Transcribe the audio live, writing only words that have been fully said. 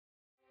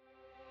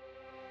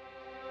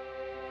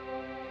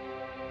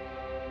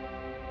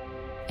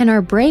In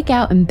our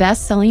breakout and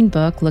best-selling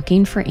book,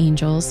 Looking for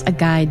Angels, A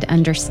Guide to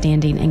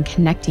Understanding and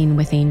Connecting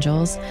with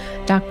Angels,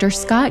 Dr.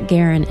 Scott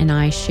Guerin and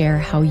I share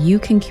how you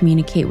can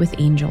communicate with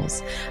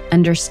angels,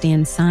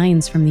 understand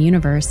signs from the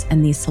universe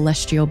and these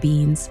celestial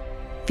beings,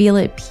 feel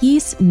at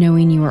peace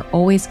knowing you are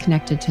always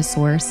connected to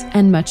Source,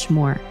 and much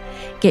more.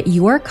 Get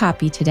your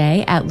copy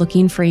today at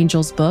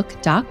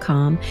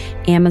lookingforangelsbook.com,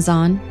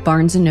 Amazon,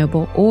 Barnes &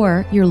 Noble,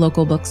 or your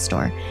local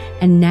bookstore.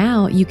 And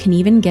now you can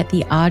even get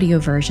the audio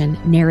version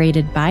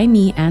narrated by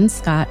me and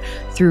Scott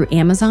through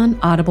Amazon,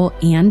 Audible,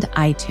 and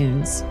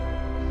iTunes.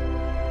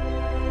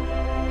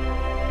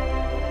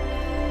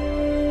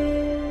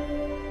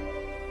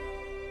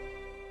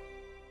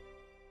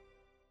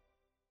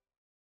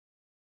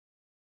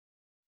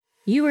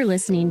 You are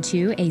listening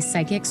to A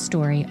Psychic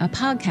Story, a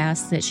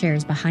podcast that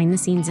shares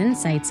behind-the-scenes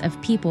insights of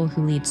people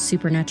who lead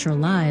supernatural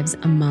lives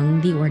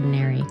among the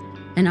ordinary.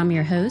 And I'm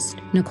your host,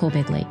 Nicole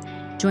Bigley.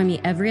 Join me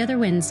every other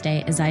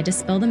Wednesday as I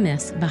dispel the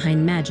myths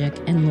behind magic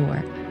and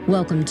lore.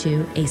 Welcome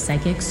to A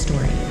Psychic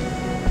Story.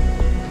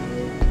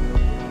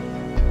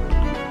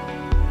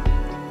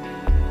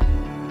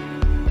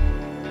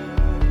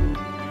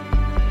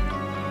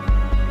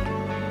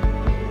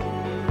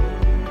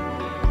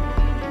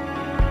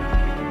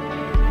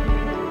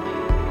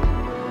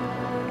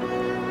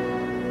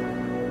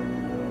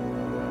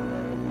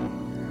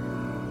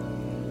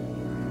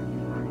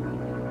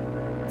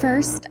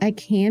 First, I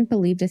can't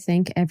believe to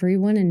thank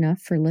everyone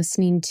enough for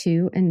listening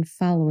to and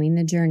following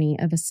the journey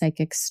of A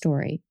Psychic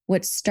Story.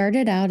 What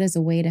started out as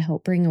a way to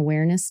help bring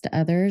awareness to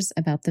others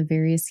about the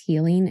various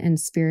healing and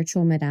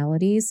spiritual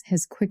modalities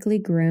has quickly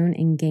grown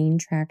and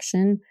gained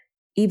traction,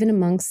 even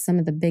amongst some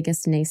of the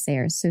biggest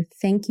naysayers. So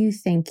thank you,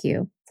 thank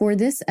you. For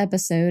this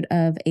episode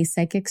of A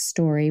Psychic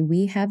Story,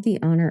 we have the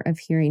honor of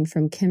hearing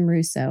from Kim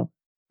Russo,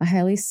 a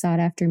highly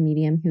sought-after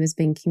medium who has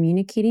been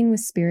communicating with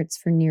spirits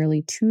for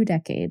nearly 2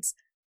 decades.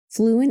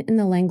 Fluent in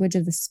the language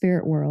of the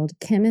spirit world,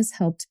 Kim has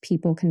helped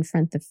people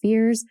confront the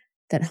fears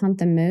that haunt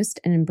them most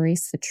and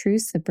embrace the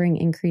truths that bring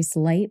increased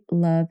light,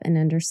 love, and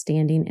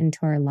understanding into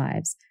our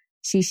lives.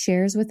 She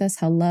shares with us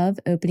how love,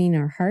 opening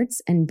our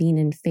hearts, and being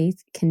in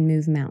faith can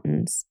move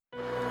mountains.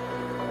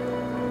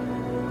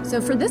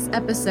 So for this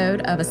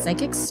episode of A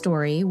Psychic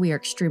Story, we are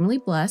extremely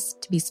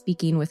blessed to be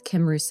speaking with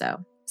Kim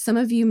Russo. Some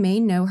of you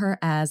may know her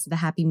as the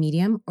Happy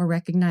Medium or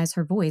recognize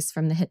her voice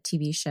from the hit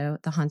TV show,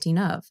 The Haunting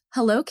of.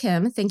 Hello,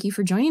 Kim. Thank you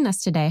for joining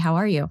us today. How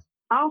are you?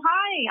 Oh,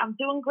 hi. I'm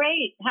doing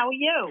great. How are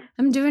you?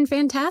 I'm doing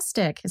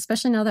fantastic,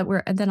 especially now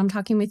that I'm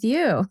talking with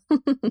you.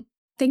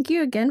 Thank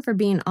you again for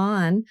being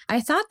on. I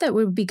thought that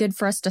would be good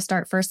for us to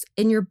start first.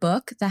 In your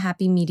book, The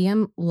Happy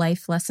Medium,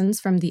 Life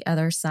Lessons from the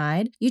Other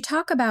Side, you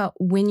talk about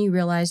when you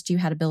realized you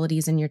had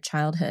abilities in your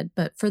childhood.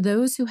 But for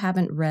those who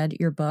haven't read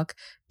your book,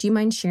 do you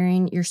mind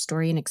sharing your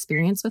story and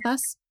experience with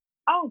us?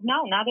 Oh,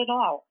 no, not at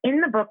all. In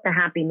the book, The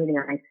Happy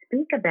Medium, I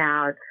speak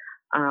about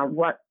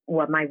what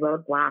my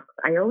roadblocks.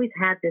 I always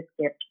had this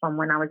gift from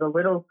when I was a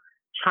little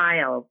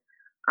child.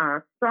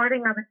 I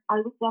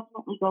would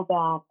definitely go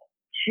back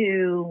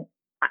to...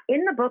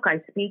 In the book,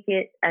 I speak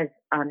it as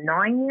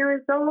 9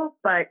 years old,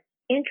 but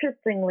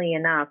interestingly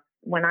enough,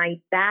 when I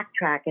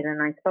backtrack it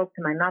and I spoke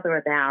to my mother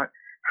about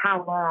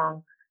how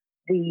long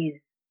these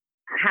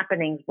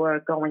happenings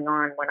were going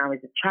on when I was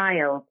a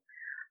child,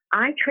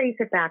 I trace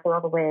it back all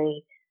the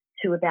way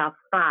to about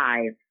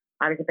 5.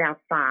 I was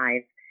about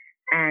 5.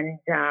 And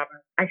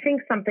I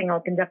think something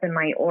opened up in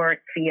my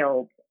auric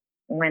field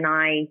when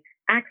I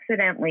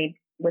accidentally,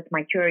 with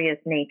my curious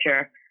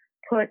nature,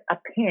 put a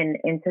pin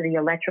into the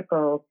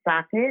electrical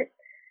socket.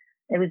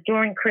 It was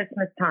during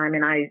Christmas time,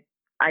 and I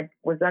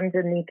was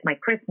underneath my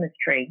Christmas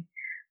tree,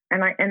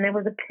 and there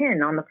was a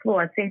pin on the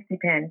floor, a safety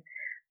pin,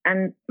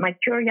 and my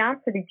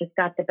curiosity just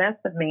got the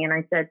best of me, and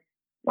I said,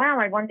 wow,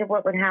 I wonder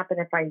what would happen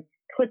if I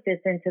put this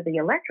into the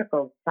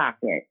electrical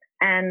socket.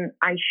 And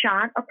I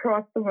shot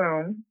across the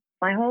room.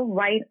 My whole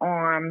right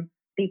arm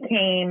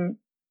became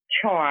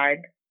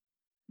charred.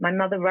 My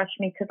mother rushed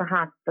me to the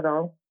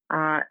hospital,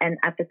 and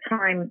at the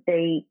time,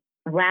 they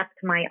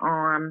wrapped my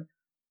arm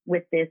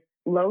with this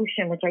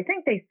lotion, which I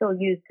think they still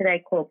use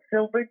today, called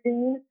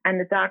Silverdene. And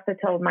the doctor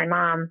told my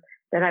mom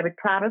that I would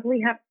probably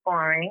have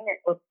scarring.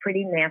 It looked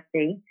pretty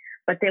nasty,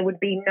 but there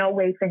would be no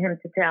way for him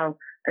to tell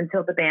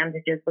until the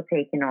bandages were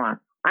taken off.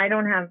 I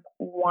don't have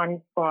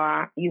one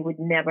scar. You would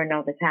never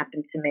know this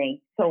happened to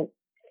me. So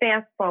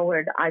fast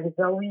forward, I was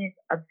always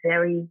a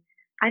very,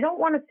 I don't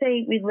want to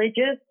say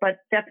religious, but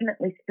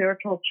definitely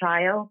spiritual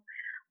child.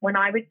 When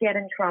I would get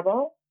in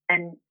trouble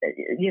and,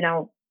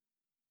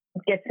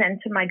 get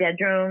sent to my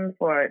bedroom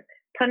for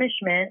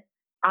punishment,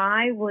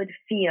 I would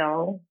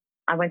feel,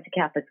 I went to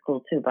Catholic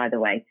school too, by the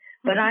way,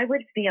 but I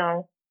would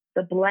feel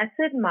the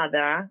Blessed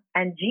Mother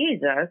and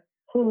Jesus,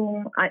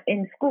 whom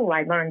in school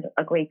I learned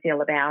a great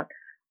deal about,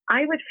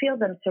 I would feel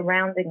them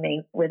surrounding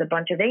me with a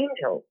bunch of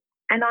angels.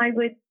 And I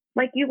would,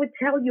 like you would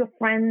tell your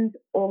friends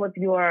all of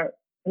your,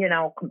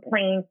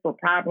 complaints or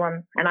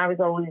problems. And I was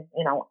always,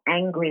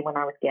 angry when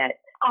I would get,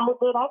 I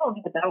don't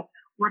even know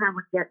when I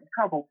would get in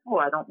trouble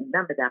for. I don't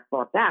remember that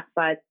far back.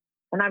 But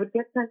when I would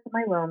get sent to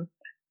my room,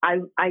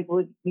 I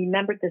would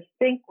remember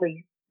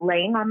distinctly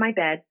laying on my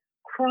bed,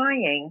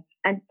 crying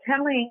and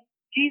telling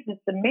Jesus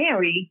and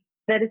Mary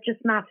that it's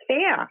just not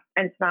fair,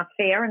 and it's not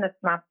fair, and it's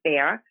not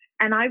fair.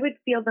 And I would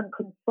feel them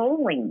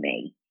consoling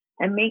me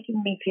and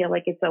making me feel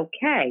like it's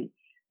okay.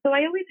 So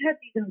I always had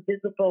these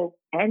invisible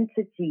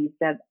entities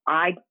that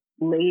I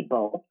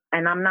label,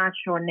 and I'm not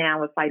sure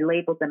now if I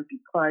labeled them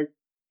because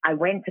I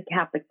went to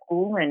Catholic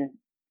school and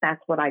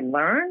that's what I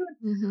learned,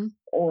 Mm-hmm.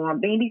 or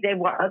maybe there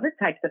were other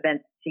types of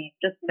entities,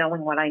 just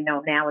knowing what I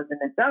know now as an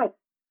adult.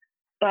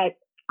 But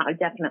I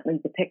definitely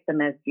depict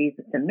them as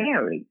Jesus and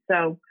Mary.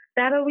 So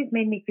that always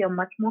made me feel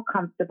much more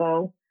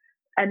comfortable.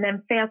 And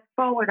then fast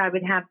forward, I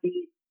would have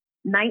these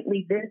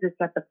nightly visits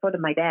at the foot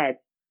of my bed,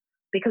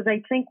 because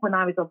I think when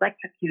I was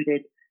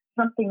electrocuted,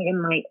 something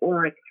in my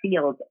auric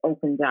field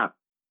opened up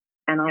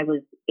and I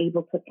was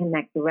able to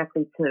connect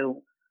directly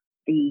to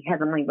the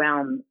heavenly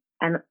realms,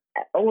 and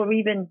or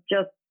even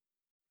just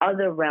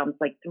other realms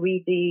like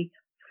 3D,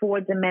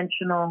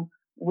 4-dimensional,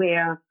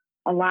 where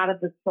a lot of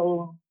the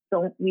souls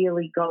don't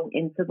really go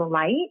into the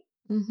light.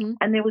 Mm-hmm.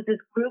 And there was this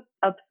group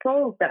of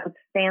souls that would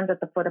stand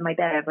at the foot of my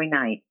bed every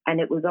night. And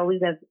it was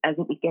always as it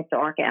would get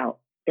dark out.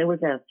 There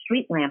was a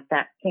street lamp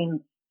that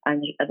came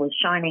and it was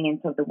shining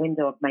into the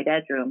window of my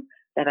bedroom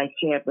that I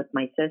shared with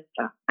my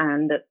sister.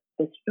 And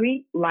the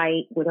street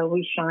light would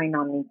always shine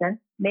on these ends,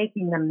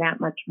 making them that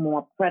much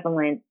more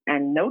prevalent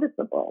and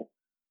noticeable.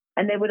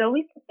 And they would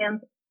always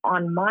stand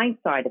on my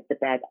side of the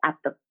bed at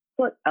the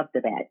foot of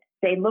the bed.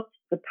 They looked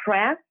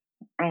depressed,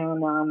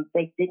 and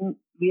they didn't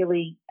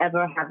really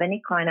ever have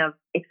any kind of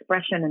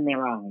expression in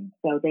their eyes.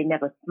 So they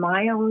never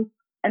smiled,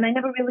 and I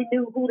never really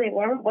knew who they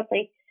were, what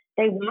they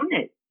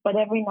wanted. But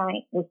every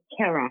night was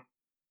terror,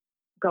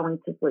 going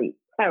to sleep,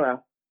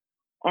 terror.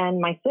 And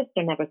my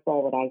sister never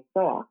saw what I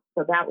saw.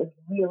 So that was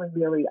really,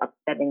 really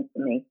upsetting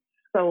to me.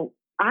 So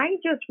I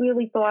just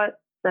really thought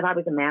that I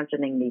was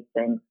imagining these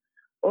things,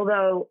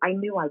 although I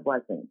knew I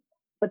wasn't.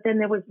 But then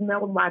there was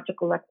no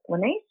logical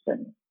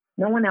explanation.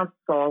 No one else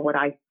saw what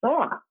I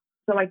saw.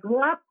 So I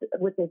grew up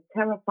with this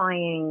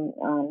terrifying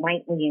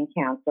nightly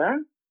encounter.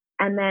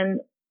 And then,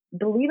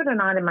 believe it or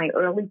not, in my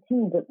early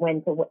teens, it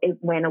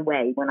went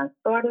away. When I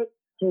started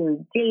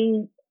to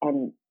date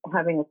and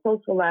having a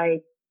social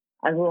life,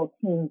 as all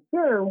teens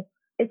do,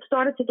 it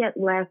started to get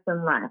less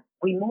and less.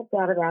 We moved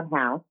out of that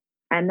house,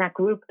 and that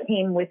group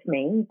came with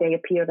me. They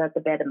appeared at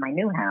the bed in my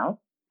new house.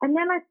 And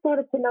then I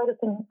started to notice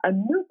a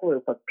new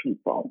group of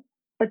people.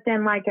 But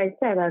then, like I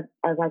said,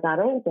 as I got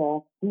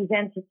older, these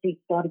entities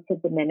started to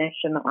diminish,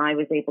 and I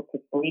was able to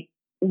sleep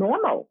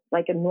normal,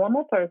 like a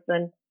normal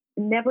person,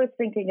 never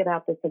thinking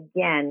about this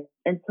again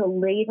until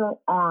later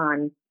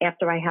on,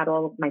 after I had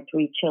all of my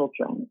 3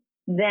 children.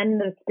 Then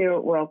the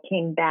spirit world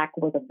came back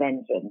with a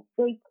vengeance.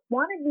 They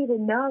wanted me to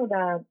know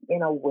that,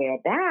 we're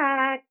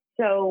back.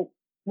 So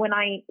when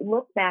I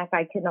look back,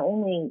 I can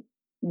only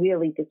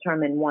really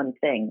determine one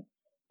thing.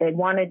 They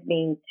wanted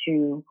me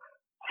to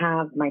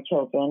have my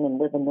children and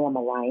live a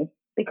normal life,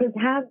 because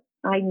had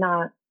I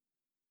not,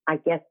 I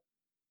guess,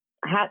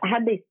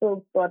 had they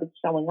still started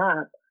showing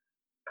up,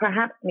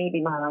 perhaps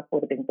maybe my life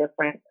would have been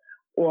different,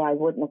 or I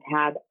wouldn't have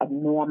had a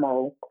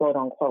normal, quote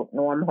unquote,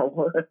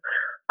 normal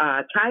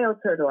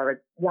childhood or a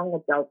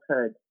young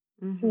adulthood,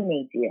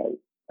 teenage years.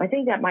 I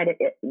think that might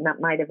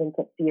have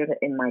interfered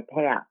in my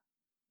path,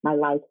 my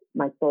life,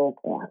 my soul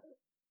path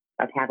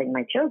of having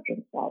my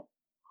children. So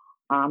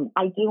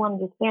I do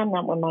understand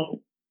that when my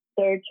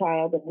 3rd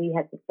child, and we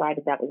had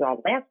decided that was our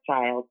last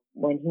child,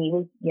 when he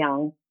was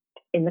young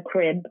in the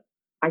crib,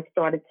 I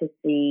started to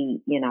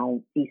see,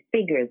 these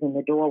figures in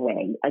the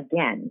doorway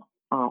again.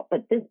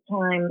 But this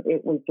time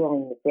it was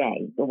during the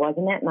day. It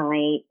wasn't at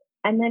night.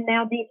 And then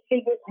now these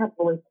figures have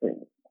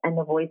voices, and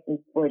the voices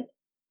would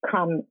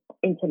come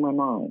into my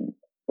mind,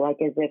 like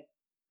as if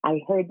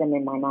I heard them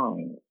in my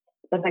mind,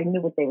 but I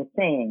knew what they were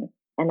saying,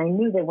 and I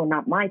knew they were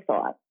not my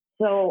thoughts.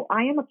 So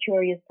I am a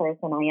curious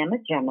person. I am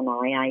a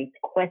Gemini. I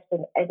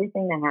question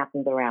everything that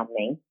happens around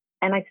me.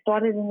 And I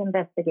started an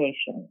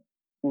investigation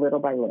little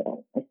by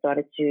little. I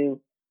started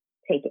to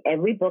take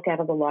every book out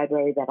of the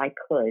library that I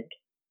could.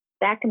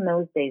 Back in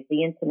those days,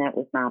 the internet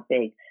was not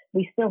big.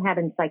 We still had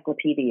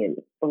encyclopedias,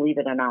 believe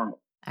it or not.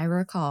 I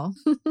recall.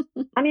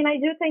 I mean, I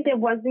do think there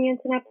was the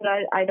internet, but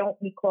I don't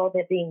recall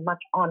there being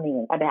much on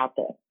the about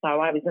this. So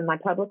I was in my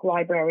public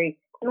library,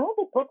 and all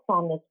the books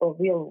on this were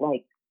real,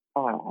 like,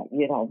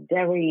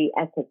 very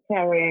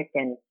esoteric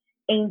and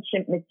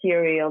ancient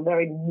material,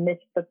 very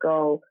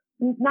mystical,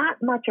 not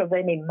much of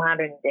any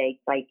modern day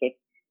psychic,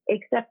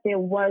 except there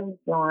was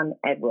John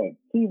Edwards.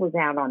 He was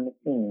out on the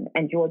scene,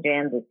 and George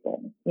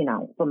Anderson,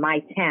 from my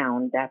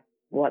town, that's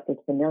what was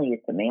familiar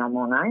to me on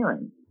Long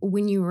Island.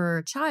 When you were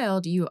a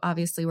child, you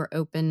obviously were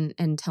open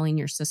and telling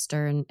your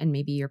sister and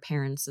maybe your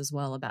parents as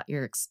well about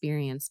your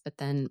experience. But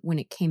then when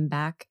it came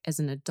back as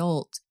an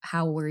adult,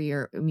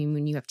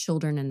 when you have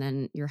children and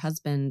then your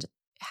husband,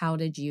 how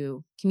did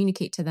you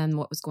communicate to them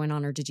what was going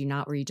on, or did you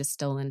not? Were you just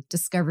still in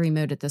discovery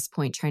mode at this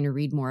point, trying to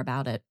read more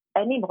about it?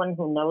 Anyone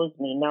who knows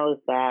me knows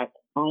that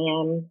I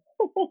am,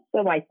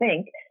 so I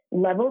think,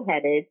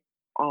 level-headed,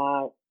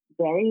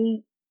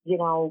 very,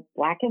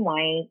 black and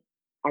white.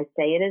 I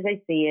say it as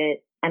I see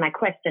it, and I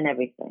question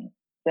everything.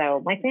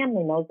 So my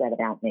family knows that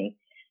about me.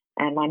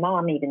 And my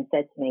mom even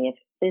said to me, if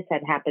this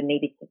had happened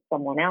maybe to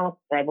someone else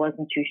that I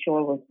wasn't too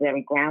sure was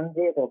very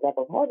grounded or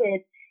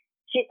level-headed,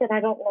 she said,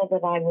 I don't know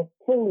that I would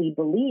fully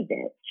believe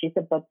it. She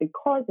said, but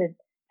because it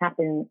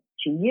happened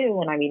to you,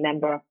 and I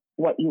remember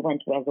what you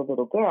went through as a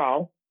little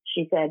girl,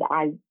 she said,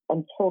 I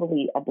am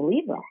totally a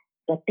believer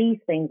that these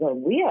things are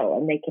real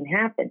and they can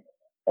happen.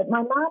 But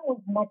my mom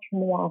was much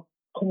more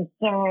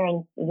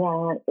concerned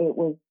that it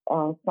was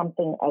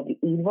something of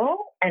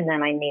evil, and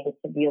then I needed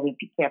to really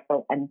be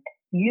careful and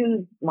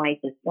use my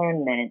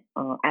discernment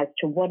as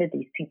to what do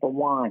these people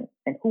want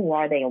and who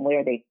are they and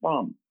where are they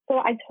from. So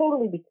I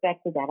totally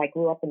respected that. I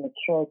grew up in the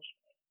church.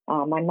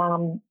 My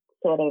mom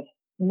sort of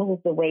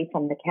moved away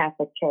from the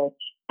Catholic Church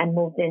and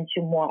moved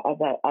into more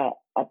of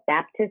a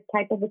Baptist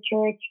type of a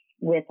church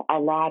with a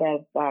lot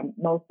of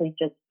mostly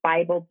just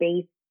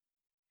Bible-based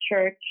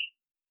church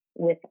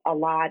with a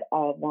lot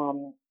of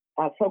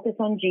focus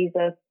on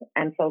Jesus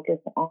and focus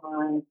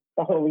on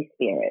the Holy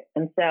Spirit.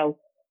 And so,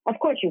 of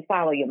course, you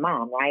follow your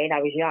mom, right? I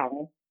was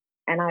young,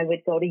 and I would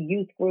go to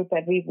youth group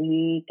every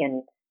week,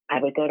 and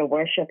I would go to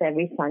worship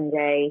every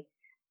Sunday.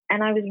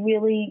 And I was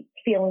really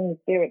feeling the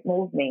Spirit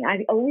move me. I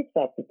always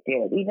felt the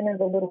Spirit, even as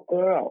a little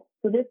girl.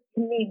 So this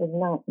to me was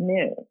not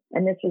new.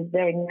 And this was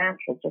very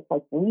natural, just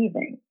like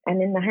breathing.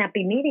 And in the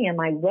Happy Medium,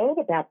 I wrote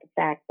about the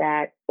fact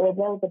that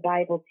although the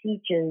Bible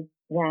teaches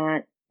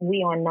that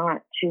we are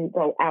not to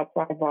go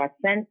outside of our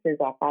senses,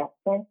 our five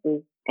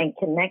senses, and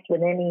connect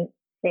with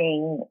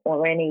anything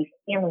or any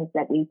feelings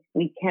that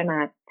we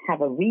cannot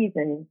have a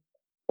reason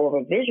or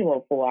a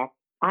visual for,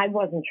 I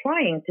wasn't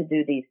trying to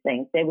do these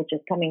things. They were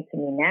just coming to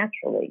me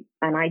naturally.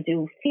 And I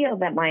do feel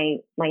that my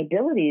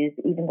abilities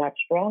even got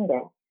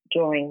stronger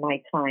during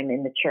my time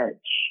in the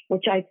church,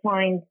 which I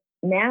find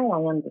now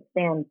I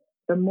understand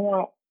the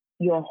more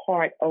your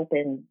heart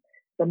opens,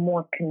 the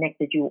more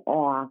connected you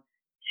are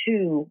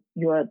to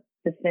your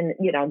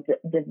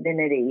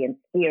divinity and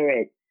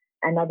spirit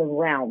and other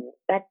realms.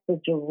 That's the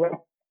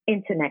direct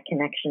internet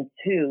connection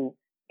to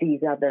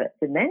these other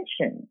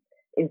dimensions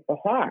is the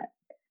heart.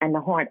 And the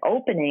heart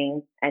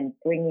opening and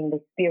bringing the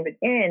spirit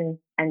in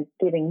and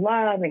giving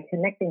love and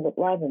connecting with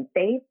love and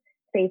faith.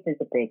 Faith is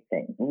a big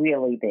thing,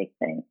 really big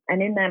thing.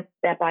 And in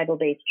that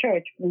Bible-based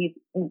church,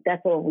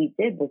 that's all we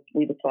did was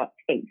we were taught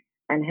faith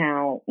and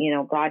how,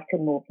 God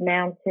can move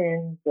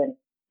mountains. And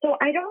so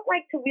I don't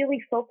like to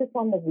really focus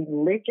on the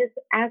religious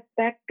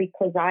aspect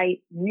because I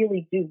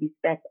really do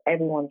respect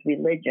everyone's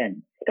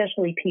religion,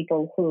 especially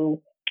people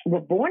who were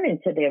born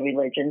into their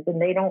religions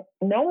and they don't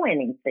know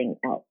anything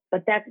else.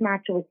 But that's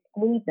not to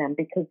exclude them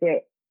because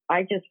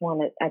I just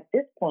want to, at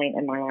this point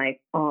in my life,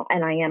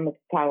 and I am a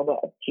follower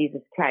of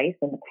Jesus Christ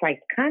and the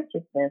Christ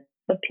consciousness,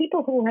 but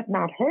people who have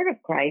not heard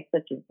of Christ,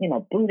 such as,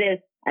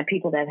 Buddhists and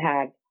people that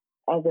have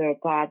other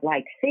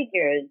God-like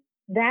figures,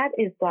 that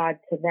is God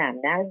to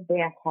them. That is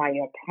their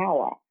higher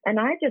power. And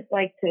I just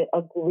like to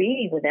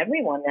agree with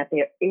everyone that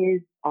there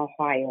is a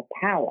higher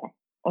power.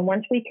 And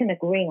once we can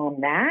agree on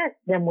that,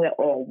 then we're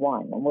all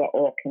one and we're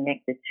all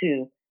connected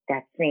to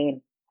that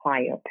same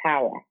higher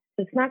power.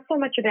 So it's not so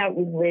much about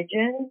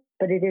religion,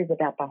 but it is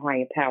about the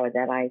higher power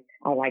that I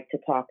like to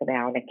talk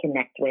about and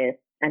connect with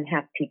and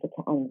have people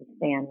to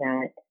understand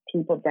that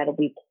people that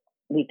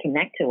we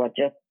connect to are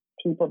just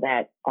people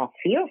that are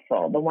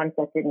fearful, the ones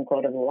that didn't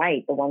go to the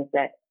light, the ones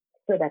that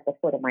stood at the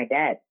foot of my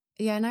bed.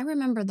 Yeah, and I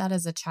remember that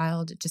as a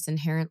child, just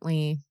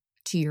inherently,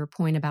 to your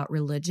point about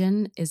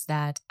religion, is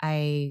that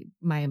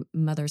my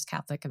mother's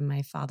Catholic and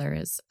my father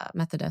is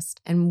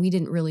Methodist. And we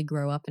didn't really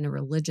grow up in a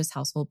religious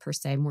household per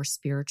se, more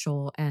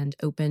spiritual and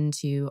open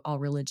to all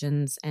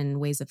religions and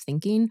ways of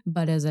thinking.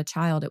 But as a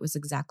child, it was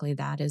exactly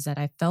that, is that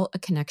I felt a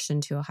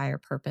connection to a higher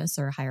purpose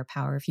or a higher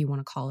power, if you want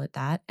to call it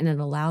that. And it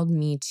allowed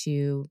me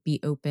to be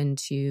open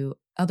to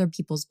other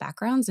people's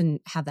backgrounds and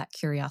have that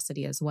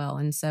curiosity as well.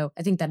 And so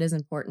I think that is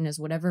important, is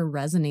whatever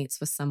resonates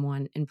with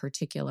someone in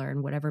particular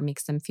and whatever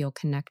makes them feel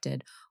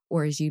connected,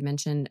 or as you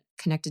mentioned,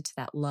 connected to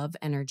that love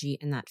energy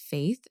and that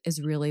faith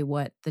is really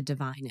what the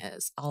divine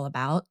is all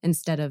about,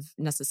 instead of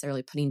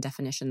necessarily putting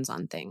definitions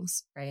on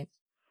things, right?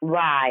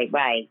 Right.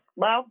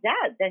 Well,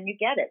 yeah, then you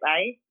get it,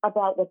 right?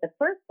 About what the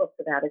first book's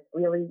about, it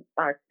really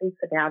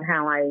speaks about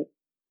how I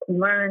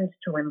learned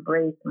to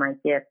embrace my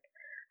gift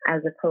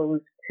as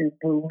opposed to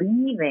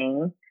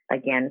believing,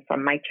 again,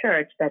 from my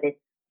church, that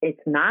it's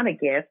not a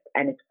gift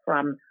and it's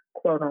from,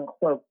 quote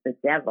unquote, the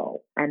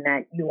devil, and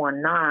that you are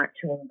not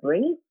to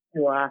embrace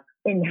your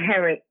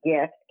inherent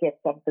gifts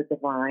of the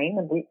divine,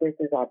 and this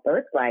is our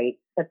birthright,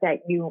 but that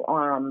you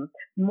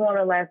more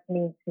or less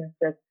need to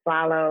just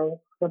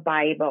follow the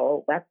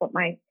Bible. That's what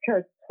my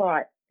church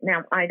taught.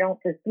 Now, I don't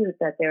dispute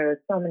that there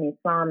are so many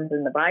Psalms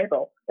in the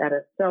Bible that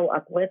are so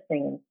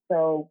uplifting and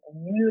so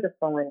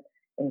beautiful and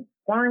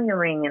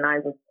inspiring, and I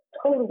would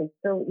totally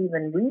still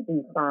even read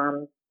these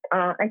Psalms.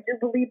 I do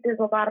believe there's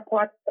a lot of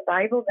parts of the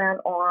Bible that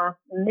are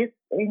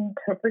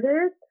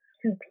misinterpreted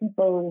to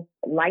people's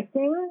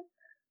liking,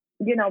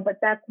 but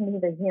that's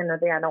neither here nor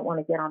there. I don't want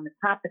to get on the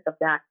topic of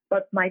that.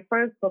 But my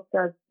first book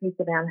does speak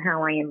about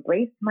how I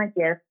embraced my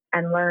gifts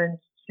and learned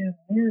to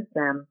use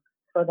them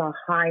for the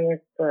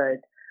highest good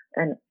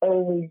and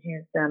always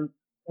use them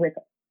with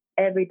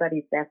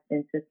everybody's best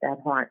interest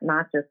at heart,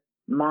 not just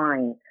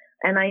mine.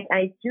 And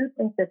I do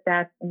think that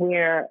that's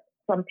where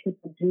some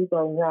people do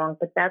go wrong,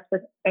 but that's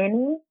with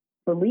any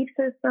belief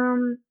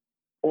system,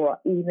 or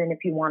even if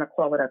you want to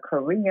call it a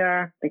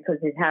career, because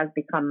it has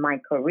become my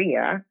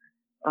career,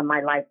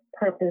 my life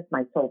purpose,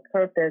 my sole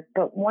purpose.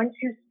 But once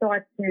you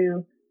start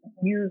to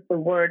use the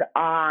word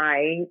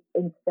I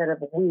instead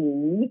of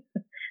we,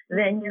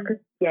 then you could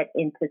get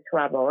into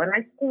trouble. And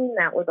I've seen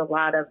that with a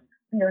lot of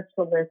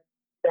spiritualists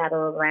that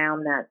are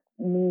around that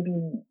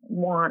maybe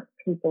want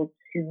people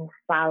to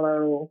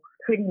follow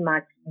pretty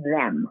much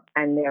them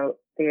and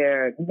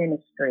their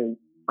ministry.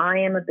 I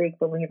am a big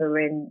believer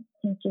in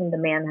teaching the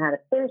man how to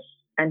fish,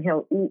 and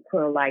he'll eat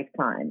for a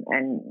lifetime.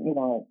 And,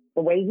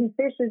 the way he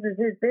fishes is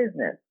his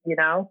business,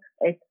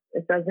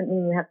 It doesn't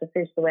mean you have to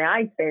fish the way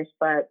I fish,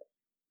 but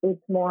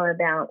it's more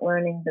about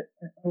learning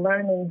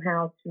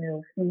how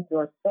to feed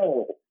your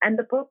soul. And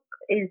the book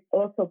is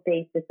also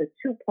based, it's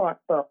a 2-part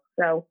book.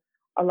 So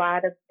a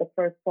lot of the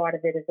first part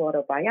of it is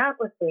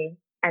autobiography.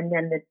 And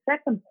then the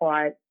second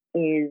part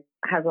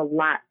has a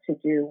lot to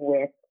do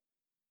with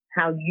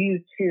how you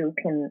too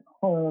can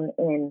hone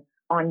in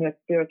on your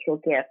spiritual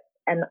gifts.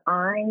 And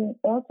I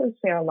also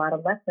share a lot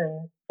of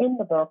lessons in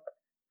the book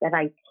that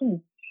I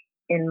teach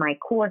in my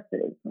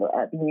courses.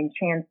 The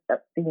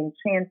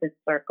Enchanted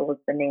Circle is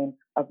the name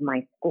of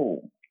my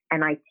school.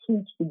 And I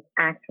teach these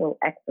actual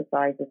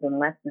exercises and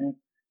lessons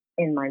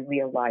in my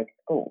real life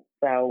school.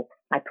 So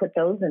I put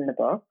those in the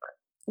book.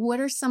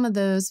 What are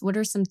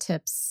some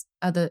tips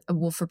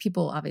for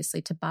people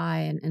obviously to buy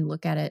and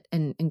look at it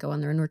and go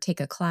on there or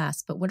take a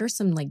class, but what are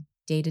some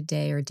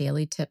day-to-day or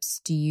daily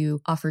tips do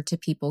you offer to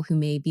people who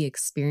may be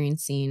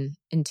experiencing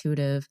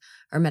intuitive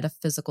or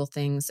metaphysical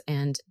things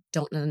and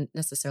don't know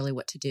necessarily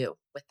what to do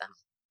with them?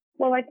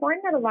 Well, I find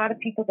that a lot of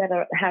people that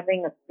are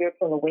having a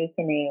spiritual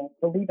awakening,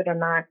 believe it or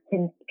not,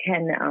 can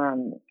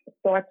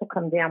start to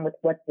come down with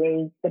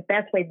the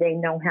best way they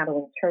know how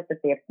to interpret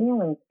their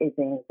feelings is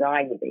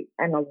anxiety.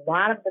 And a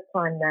lot of the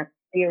time that's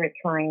spirit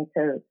trying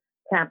to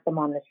tap them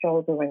on the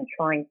shoulder and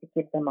trying to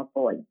give them a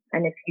voice.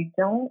 And if you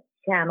don't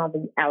channel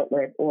the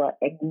outlet or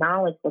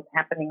acknowledge what's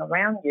happening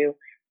around you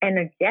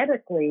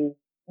energetically,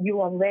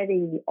 you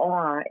already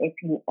are, if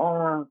you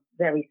are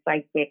very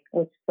psychic,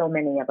 which so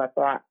many of us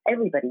are,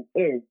 everybody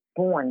is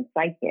born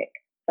psychic,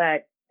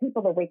 but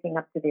people are waking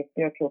up to their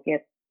spiritual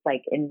gifts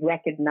in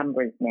record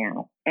numbers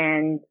now.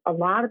 And a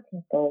lot of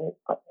people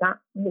are not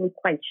really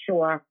quite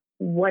sure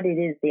what it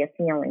is they're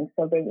feeling.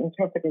 So they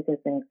interpret it as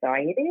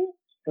anxiety,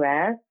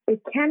 stress.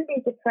 It can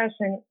be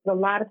depression. A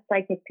lot of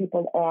psychic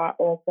people are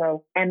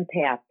also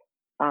empaths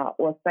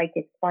or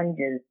psychic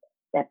sponges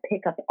that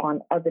pick up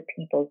on other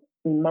people's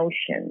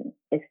emotions,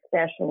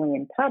 especially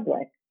in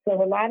public.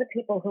 So a lot of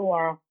people who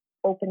are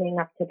opening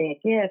up to their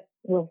gifts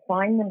will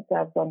find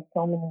themselves on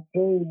so many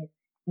days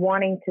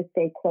wanting to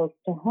stay close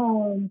to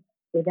home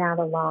without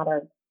a lot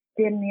of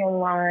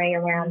stimuli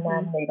around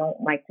them. They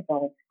don't like to go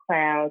into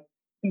crowds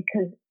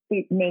because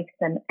it makes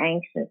them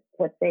anxious.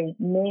 What they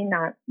may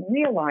not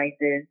realize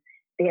is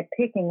they're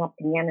picking up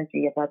the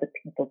energy of other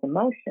people's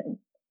emotions.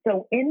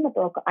 So in the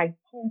book, I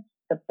teach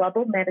the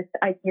bubble meditation.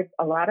 I give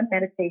a lot of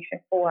meditation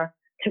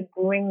to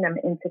bring them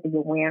into the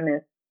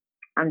awareness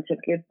and to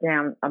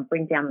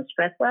bring down the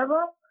stress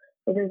level.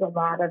 So there's a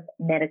lot of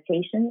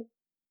meditation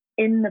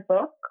in the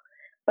book,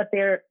 but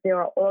there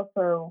are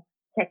also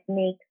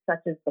techniques such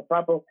as the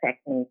bubble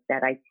technique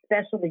that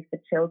especially for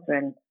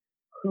children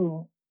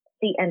who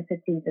see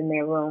entities in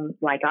their room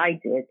like I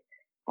did,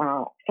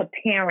 for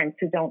parents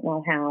who don't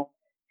know how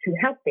to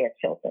help their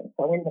children.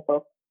 So in the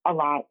book, a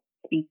lot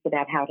speaks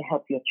about how to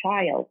help your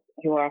child,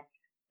 your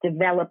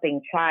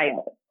developing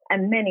child.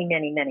 And many,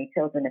 many, many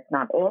children, if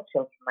not all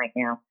children right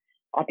now,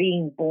 are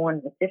being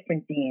born with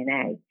different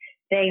DNA.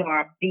 They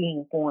are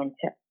being born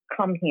to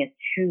come here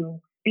to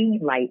be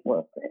light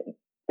workers.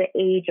 The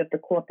age of the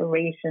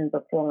corporations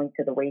are falling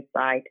to the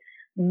wayside.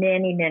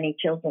 Many, many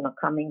children are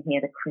coming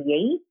here to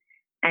create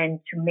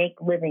and to make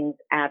livings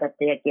out of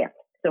their gifts.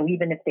 So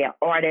even if they're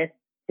artists,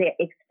 their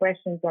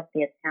expressions of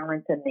their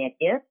talents and their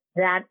gifts,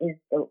 that is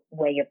the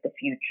way of the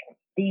future.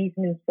 These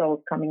new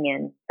souls coming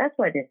in, that's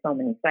why there's so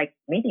many psychic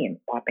mediums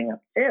popping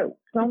up too.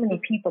 So many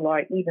people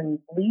are even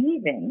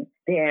leaving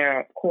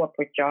their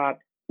corporate jobs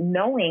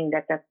knowing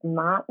that that's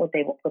not what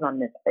they were put on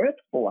this earth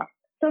for.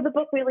 So the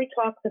book really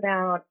talks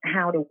about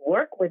how to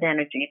work with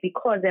energy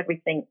because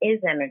everything is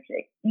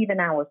energy. Even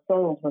our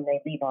souls, when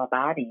they leave our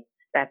bodies,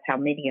 that's how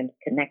mediums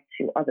connect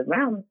to other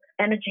realms.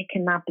 Energy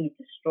cannot be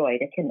destroyed.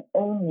 It can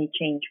only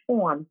change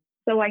form.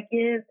 So I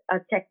give a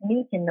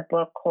technique in the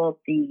book called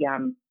the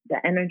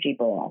energy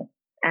ball.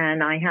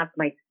 And I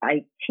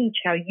teach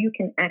how you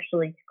can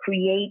actually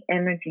create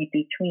energy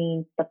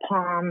between the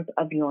palms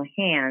of your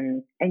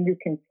hands, and you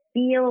can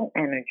feel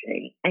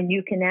energy. And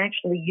you can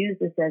actually use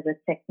this as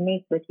a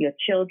technique with your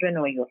children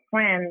or your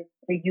friends,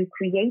 where you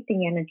create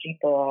the energy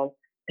ball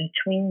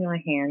between your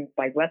hands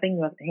by rubbing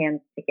your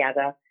hands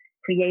together,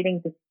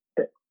 creating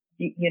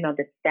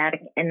the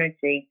static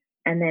energy,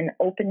 and then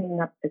opening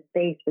up the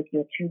space with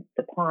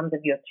the palms of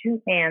your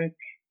two hands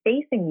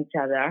facing each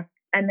other.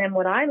 And then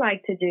what I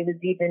like to do is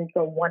even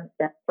go one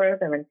step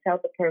further and tell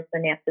the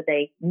person, after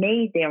they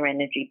made their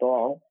energy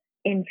ball,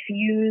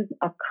 infuse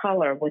a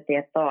color with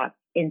their thoughts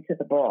into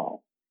the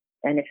ball.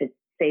 And if it's,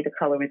 say, the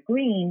color is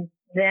green,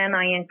 then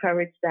I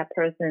encourage that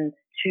person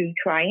to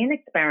try an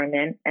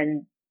experiment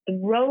and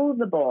throw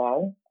the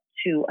ball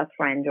to a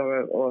friend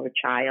or a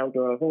child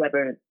or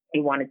whoever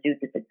you want to do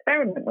this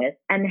experiment with,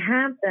 and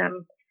have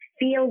them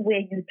feel where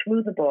you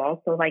threw the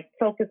ball. So like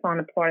focus on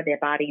a part of their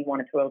body you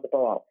want to throw the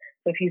ball.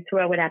 So if you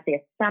throw it at their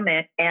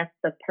stomach, ask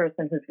the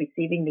person who's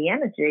receiving the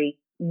energy,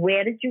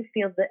 where did you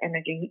feel the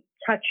energy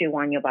touch you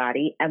on your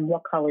body, and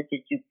what color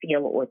did you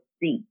feel or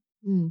see?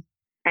 Mm.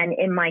 And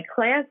in my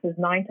classes,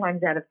 9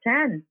 times out of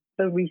 10,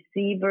 the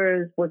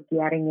receivers were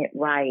getting it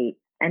right.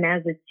 And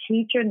as a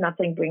teacher,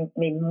 nothing brings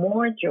me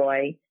more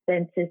joy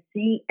than to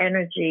see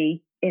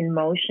energy in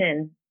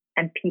motion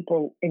and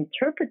people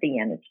interpret the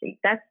energy.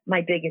 That's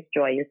my biggest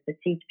joy, is to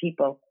teach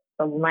people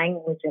the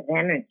language of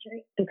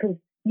energy. Because,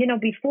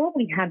 before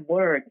we had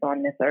words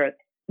on this earth,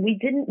 we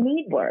didn't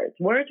need words.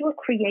 Words were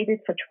created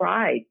for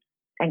tribes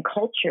and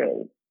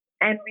cultures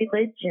and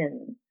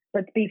religions.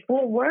 But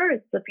before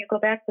words, if you go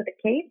back to the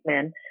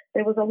cavemen,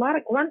 there was a lot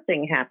of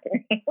grunting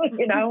happening,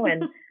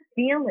 and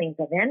feelings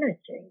of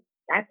energy.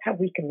 That's how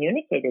we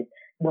communicated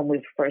when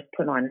we first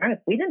put on earth.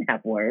 We didn't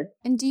have words.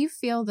 And do you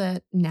feel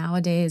that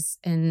nowadays,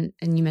 and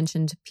you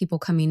mentioned people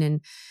coming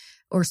in,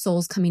 or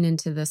souls coming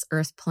into this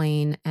earth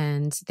plane,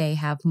 and they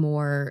have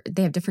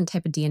different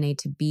type of DNA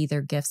to be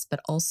their gifts, but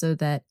also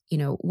that,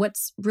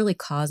 what's really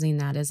causing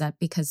that is that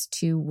because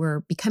too, we're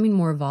becoming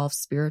more evolved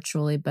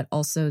spiritually, but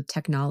also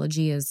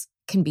technology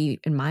can be,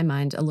 in my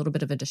mind, a little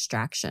bit of a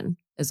distraction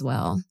as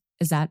well.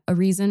 Is that a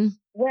reason?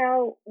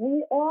 Well,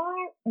 we are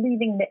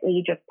leaving the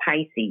age of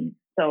Pisces.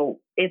 So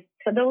if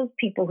for those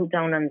people who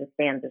don't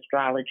understand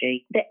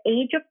astrology, the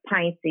age of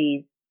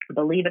Pisces,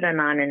 believe it or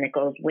not, and it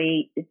goes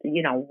way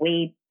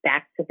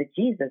back to the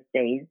Jesus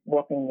days,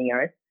 walking the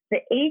earth. The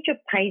age of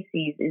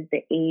Pisces is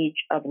the age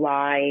of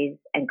lies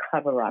and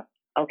cover-up,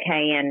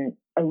 and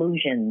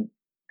illusions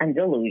and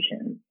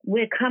delusions.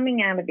 We're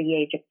coming out of the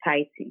age of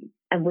Pisces,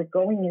 and we're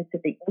going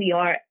into we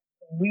are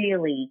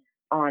really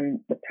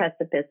on the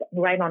precipice,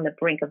 right on the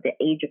brink of the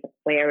age of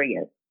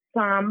Aquarius.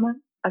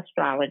 Some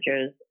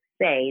astrologers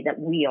say that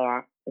we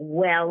are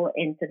well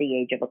into the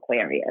age of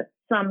Aquarius.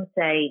 Some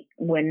say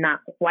we're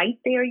not quite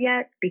there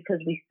yet because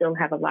we still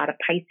have a lot of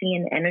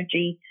Piscean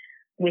energy,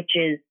 which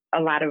is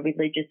a lot of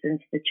religious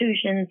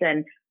institutions.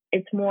 And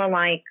it's more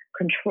like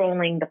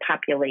controlling the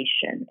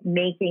population,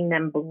 making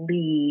them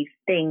believe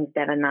things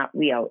that are not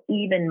real.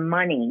 Even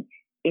money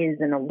is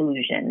an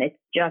illusion. It's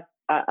just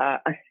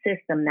a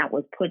system that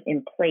was put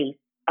in place,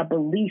 a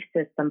belief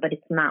system, but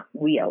it's not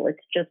real. It's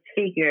just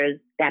figures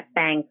that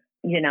banks,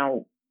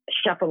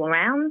 shuffle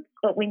around.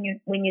 But when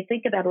you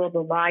think about all the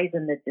lies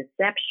and the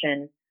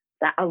deception,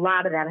 that a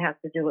lot of that has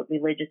to do with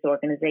religious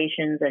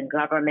organizations and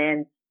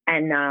government,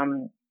 and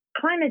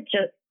kind of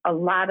just a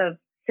lot of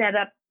set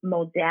up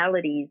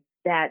modalities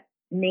that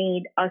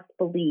made us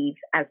believe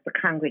as the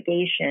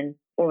congregation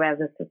or as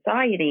a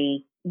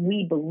society,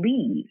 we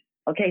believe.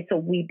 Okay, so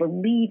we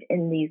believe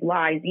in these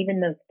lies, even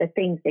the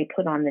things they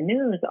put on the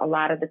news, a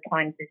lot of the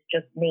times it's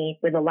just made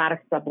with a lot of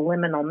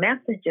subliminal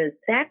messages.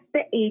 That's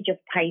the age of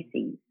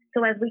Pisces.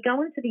 So as we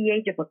go into the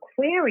age of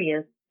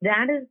Aquarius,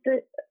 that is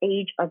the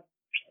age of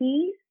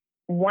peace,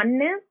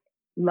 oneness,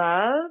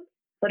 love,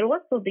 but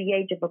also the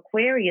age of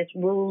Aquarius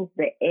rules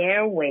the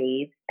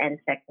airwaves and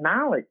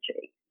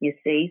technology, you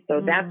see?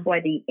 So that's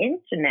why the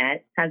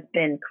internet has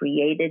been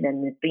created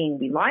and is being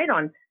relied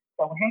on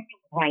so heavily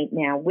right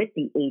now with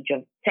the age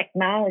of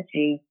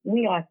technology.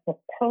 We are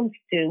supposed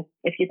to,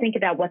 if you think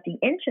about what the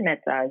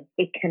internet does,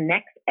 it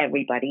connects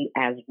everybody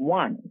as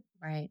one.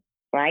 Right?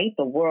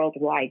 The World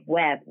Wide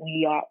Web.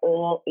 We are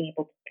all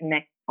able to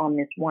connect on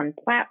this one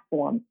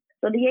platform.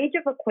 So the age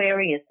of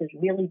Aquarius is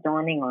really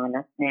dawning on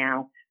us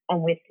now,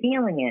 and we're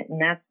feeling it.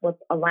 And that's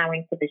what's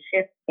allowing for the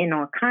shift in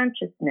our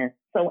consciousness.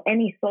 So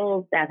any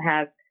souls that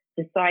have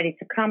decided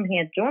to come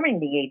here during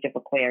the age of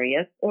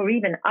Aquarius, or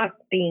even us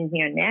being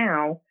here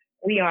now,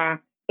 we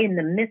are in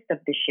the midst of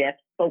the shift.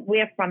 But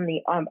we're from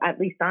at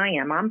least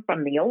I'm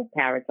from the old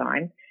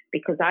paradigm,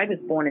 because I was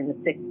born in the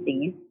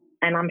 60s.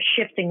 And I'm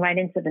shifting right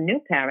into the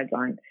new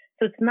paradigm.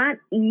 So it's not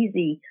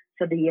easy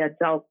for the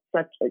adults,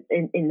 such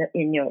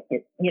in your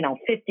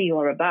 50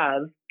 or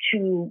above,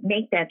 to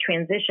make that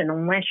transition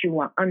unless you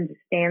are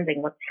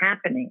understanding what's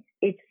happening.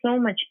 It's so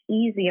much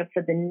easier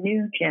for the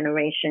new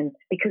generation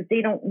because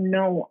they don't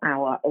know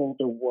our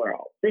older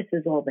world. This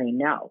is all they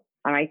know.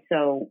 All right.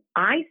 So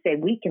I say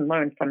we can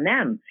learn from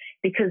them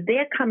because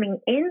they're coming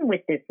in with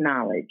this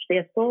knowledge.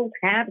 Their souls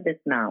have this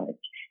knowledge.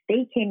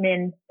 They came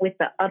in with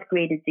the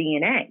upgraded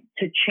DNA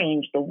to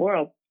change the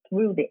world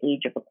through the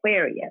age of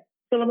Aquarius.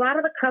 So a lot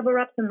of the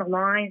cover-ups and the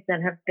lies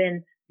that have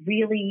been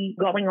really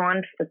going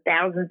on for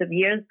thousands of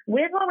years,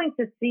 we're going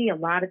to see a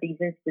lot of these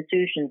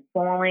institutions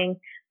falling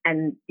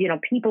and,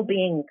 people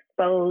being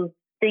exposed.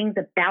 Things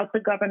about the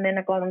government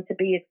are going to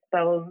be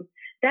exposed.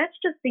 That's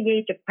just the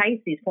age of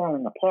Pisces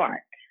falling apart,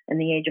 and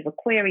the age of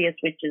Aquarius,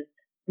 which is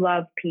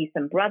love, peace,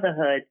 and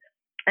brotherhood.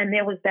 And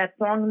there was that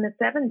song in the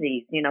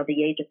 70s,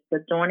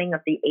 the dawning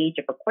of the age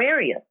of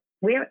Aquarius.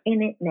 We're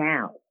in it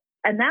now.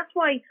 And that's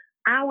why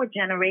our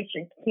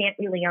generation can't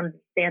really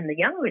understand the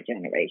younger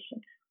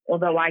generation,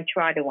 although I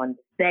try to understand.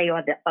 They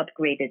are the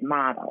upgraded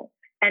model.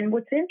 And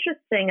what's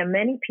interesting, and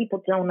many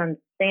people don't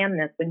understand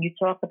this, when you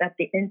talk about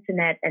the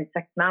internet and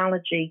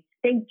technology,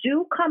 they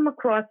do come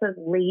across as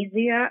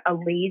a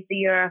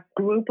lazier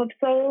group of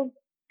souls.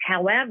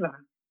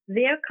 However,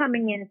 they're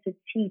coming in to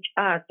teach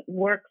us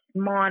work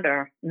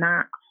smarter,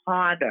 not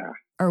harder.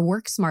 Or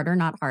work smarter,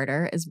 not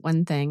harder is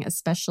one thing,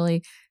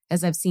 especially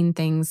as I've seen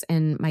things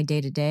in my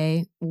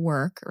day-to-day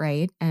work,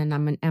 right? And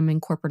I'm in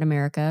corporate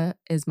America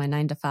is my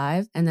 9 to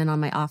 5. And then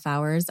on my off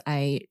hours,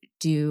 I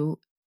do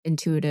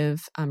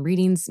intuitive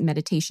readings,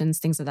 meditations,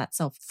 things of that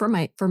self for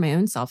my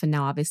own self. And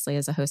now obviously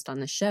as a host on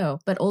the show,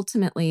 but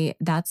ultimately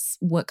that's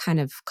what kind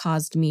of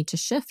caused me to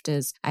shift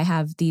is I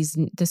have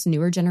this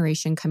newer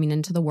generation coming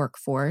into the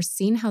workforce,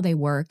 seeing how they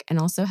work and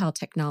also how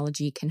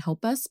technology can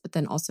help us, but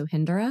then also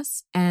hinder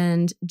us.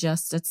 And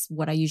just, it's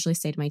what I usually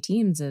say to my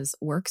teams is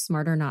work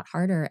smarter, not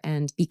harder.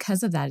 And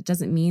because of that, it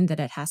doesn't mean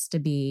that it has to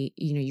be,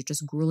 you're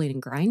just grueling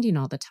and grinding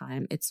all the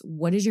time. It's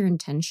what is your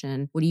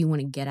intention? What do you want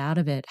to get out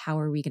of it? How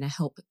are we going to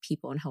help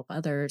people and help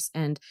others?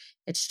 And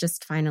it's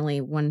just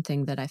finally one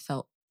thing that I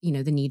felt, the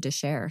need to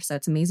share. So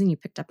it's amazing you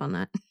picked up on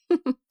that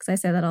because I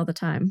say that all the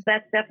time.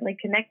 That's definitely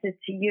connected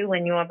to you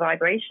and your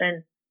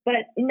vibration. But,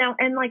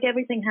 and like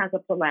everything has a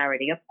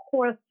polarity. Of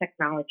course,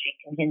 technology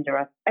can hinder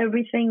us.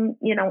 Everything,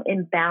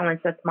 in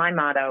balance. That's my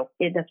motto.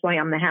 That's why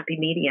I'm the happy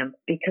medium,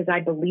 because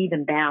I believe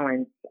in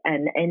balance,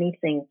 and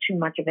too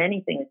much of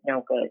anything is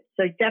no good.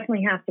 So you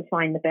definitely have to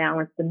find the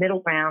balance, the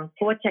middle ground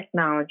for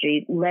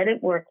technology. Let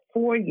it work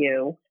for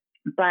you.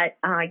 But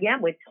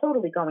we're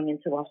totally going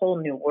into a whole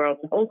new world,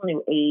 a whole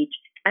new age.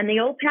 And the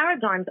old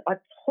paradigms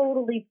are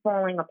totally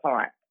falling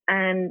apart.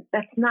 And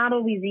that's not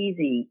always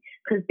easy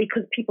because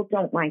people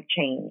don't like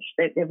change.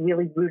 They're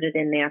really rooted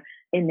in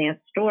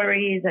their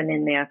stories and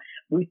in their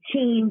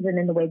routines and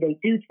in the way they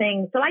do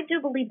things. So I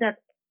do believe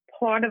that's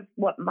part of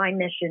what my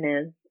mission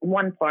is.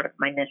 One part of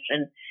my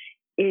mission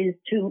is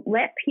to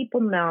let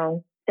people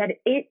know that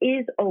it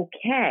is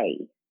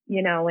okay,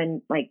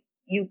 and like,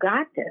 you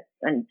got this,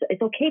 and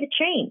it's okay to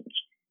change.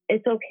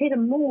 It's okay to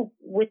move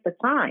with the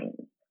times.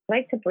 I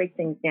like to break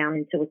things down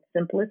into its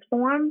simplest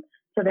form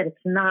so that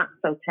it's not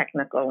so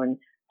technical and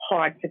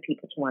hard for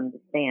people to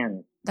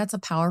understand. That's a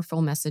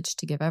powerful message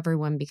to give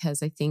everyone,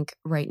 because I think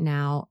right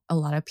now a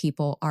lot of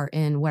people are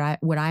in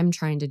what I'm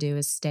trying to do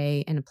is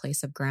stay in a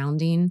place of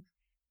grounding.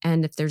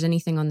 And if there's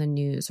anything on the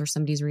news or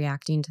somebody's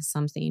reacting to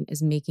something,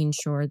 is making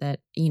sure that,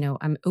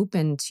 I'm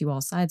open to all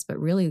sides, but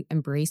really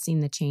embracing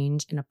the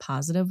change in a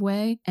positive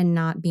way and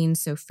not being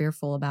so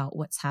fearful about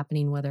what's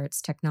happening, whether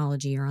it's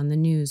technology or on the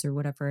news or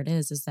whatever it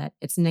is that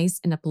it's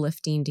nice and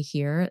uplifting to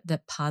hear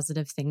that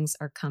positive things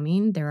are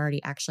coming. They're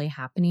already actually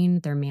happening.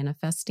 They're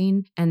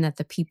manifesting, and that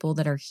the people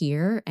that are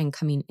here and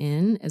coming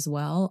in as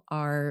well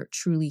are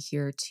truly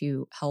here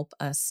to help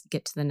us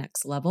get to the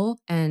next level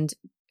and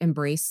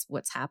embrace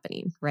what's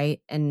happening, right?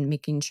 And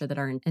making sure that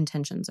our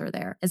intentions are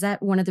there. Is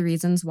that one of the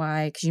reasons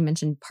why, because you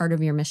mentioned part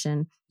of your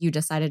mission, you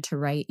decided to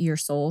write your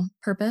soul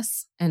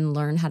purpose and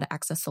learn how to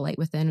access the light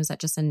within? Was that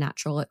just a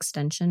natural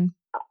extension?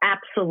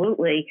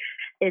 Absolutely.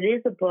 It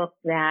is a book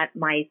that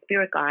my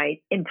spirit guide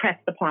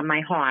impressed upon my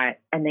heart,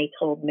 and they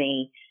told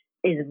me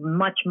is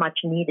much, much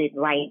needed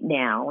right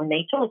now. And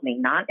they told me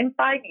not in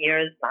 5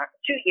 years, not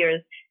 2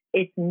 years,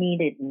 it's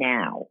needed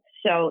now.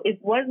 So it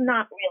was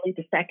not really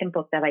the second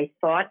book that I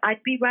thought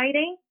I'd be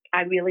writing.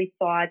 I really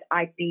thought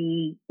I'd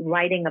be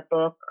writing a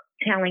book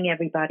telling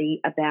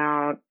everybody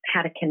about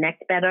how to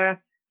connect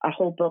better, a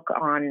whole book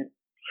on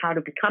how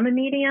to become a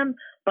medium,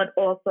 but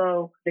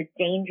also the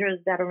dangers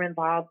that are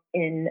involved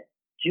in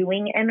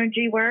doing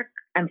energy work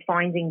and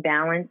finding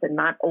balance and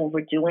not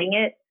overdoing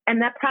it.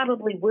 And that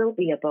probably will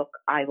be a book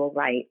I will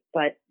write.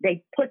 But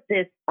they put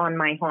this on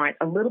my heart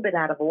a little bit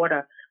out of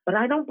order, but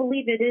I don't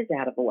believe it is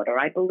out of order.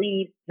 I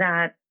believe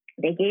that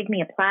they gave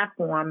me a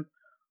platform,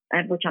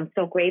 which I'm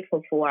so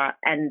grateful for.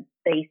 And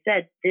they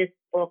said this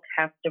book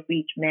has to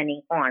reach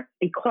many hearts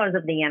because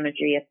of the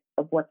energy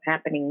of what's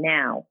happening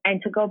now.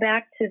 And to go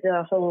back to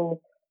the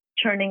whole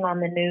turning on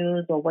the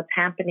news or what's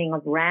happening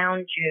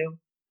around you,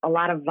 a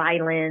lot of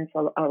violence,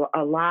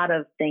 a lot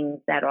of things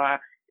there are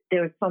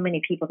so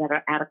many people that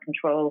are out of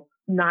control,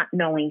 not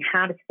knowing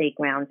how to stay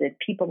grounded.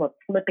 People are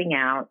flipping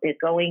out. They're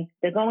going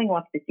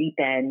off the deep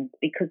end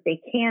because they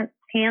can't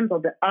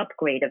handle the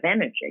upgrade of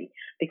energy,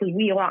 because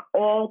we are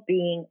all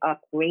being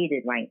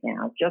upgraded right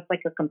now. Just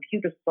like a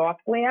computer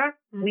software,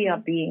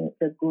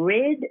 the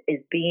grid is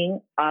being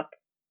upgraded.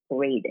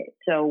 upgraded.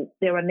 So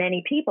there are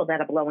many people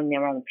that are blowing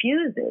their own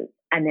fuses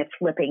and they're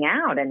flipping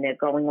out and they're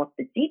going off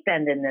the deep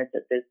end, and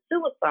there's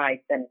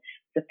suicides and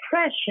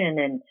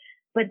depression,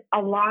 but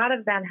a lot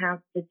of that has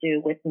to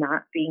do with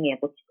not being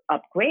able to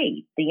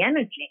upgrade the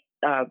energy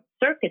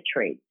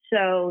circuitry.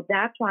 So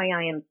that's why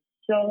I am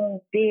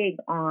so big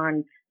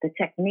on the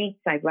techniques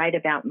I write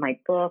about in my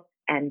book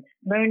and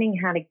learning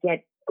how to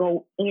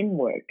go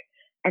inward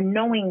and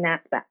knowing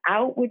that the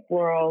outward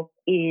world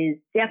is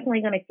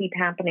definitely going to keep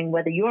happening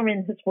whether you're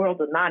in this world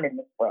or not in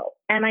this world.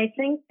 And I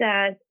think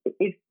that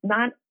if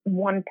not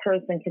one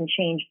person can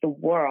change the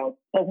world,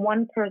 but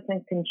one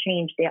person can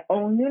change their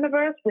own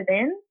universe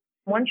within,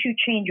 once you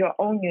change your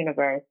own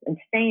universe and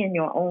stay in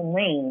your own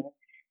lane,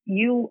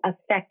 you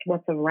affect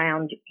what's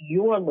around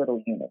your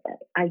little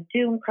universe. I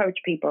do encourage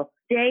people,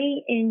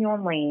 stay in your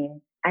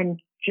lane and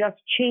just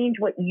change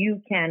what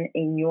you can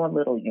in your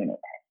little universe.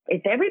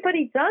 If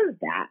everybody does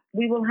that,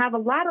 we will have a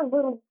lot of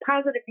little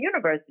positive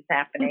universes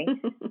happening,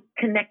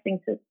 connecting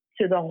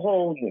to the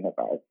whole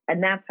universe.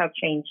 And that's how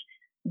change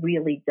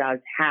really does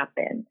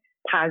happen.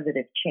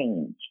 Positive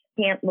change.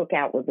 Can't look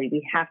outwardly.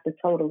 We have to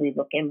totally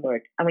look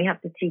inward, and we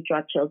have to teach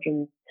our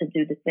children to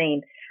do the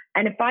same.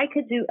 And if I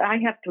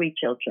have 3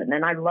 children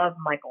and I love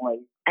my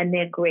boys and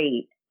they're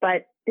great,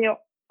 but there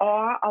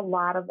are a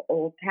lot of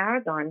old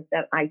paradigms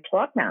that I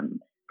taught them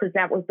because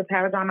that was the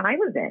paradigm I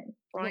was in.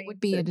 What would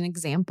be an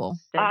example?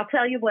 I'll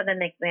tell you what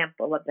an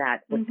example of that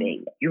would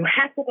be. You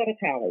have to go to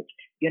college.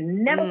 You're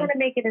never going to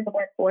make it in the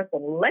workforce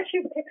unless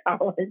you go to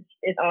college.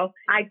 You know,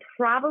 I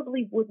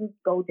probably wouldn't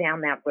go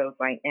down that road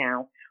right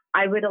now.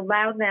 I would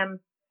allow them,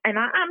 and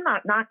I'm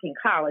not knocking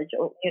college.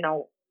 You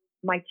know,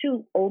 my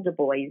 2 older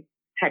boys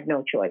had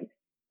no choice.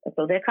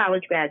 So they're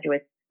college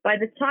graduates. By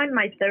the time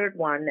my 3rd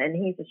one, and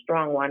he's a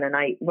strong one, and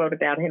I wrote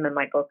about him in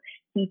my book,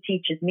 he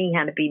teaches me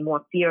how to be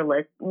more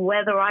fearless.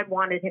 Whether I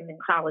wanted him in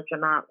college or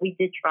not, we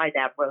did try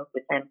that road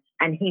with him.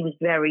 And he was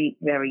very,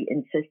 very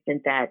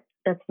insistent that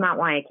that's not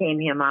why I came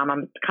here,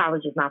 Mom.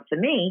 College is not for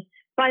me.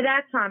 By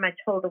that time, I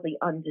totally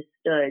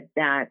understood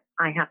that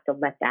I have to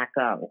let that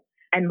go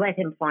and let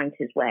him find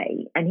his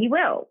way. And he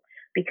will,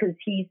 because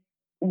he's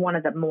one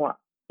of the more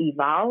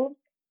evolved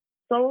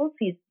souls.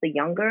 He's the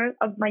younger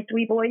of my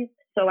 3 boys.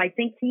 So I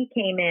think he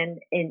came in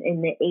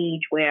the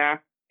age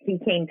where he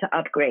came to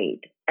upgrade.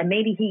 And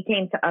maybe he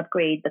came to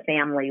upgrade the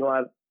family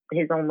or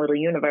his own little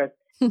universe.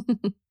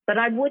 But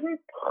I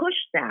wouldn't push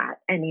that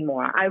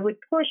anymore. I would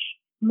push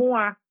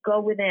more,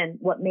 go within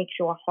what makes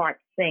your heart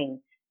sing.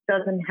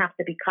 Doesn't have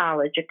to be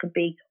college. It could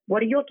be,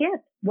 what are your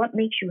gifts? What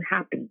makes you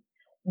happy?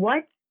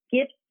 What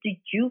gifts did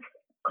you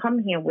come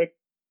here with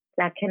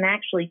that can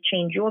actually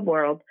change your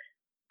world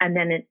and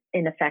then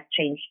in effect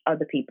change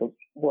other people's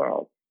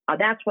world?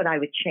 That's what I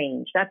would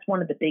change. That's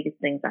one of the biggest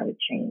things I would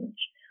change.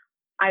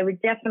 I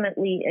would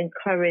definitely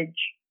encourage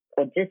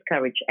or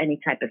discourage any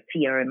type of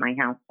fear in my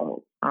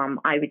household.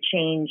 I would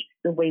change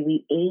the way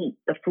we ate,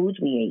 the foods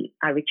we ate.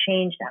 I would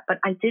change that, but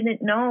I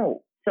didn't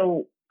know.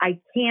 So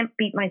I can't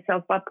beat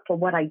myself up for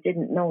what I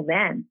didn't know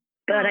then,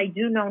 but I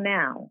do know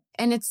now.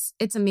 And it's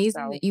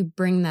amazing that you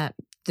bring the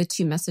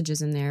 2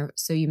 messages in there.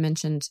 So you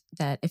mentioned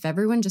that if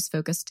everyone just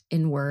focused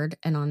inward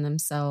and on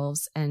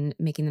themselves and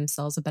making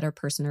themselves a better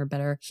person or a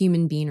better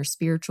human being or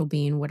spiritual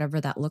being,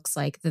 whatever that looks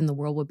like, then the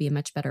world would be a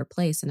much better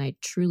place. And I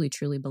truly,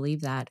 truly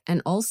believe that.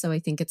 And also I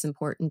think it's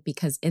important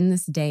because in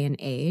this day and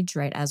age,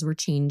 right, as we're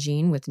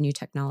changing with new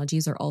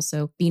technologies or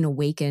also being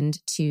awakened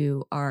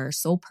to our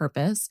soul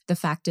purpose, the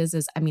fact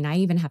is, I mean, I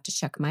even have to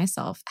check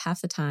myself.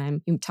 Half the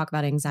time you talk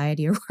about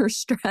anxiety or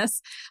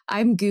stress,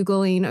 I'm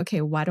Googling,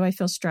 okay, why do I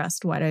feel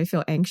stressed? Why do I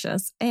feel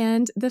anxious?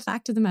 And the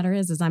fact of the matter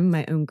is I'm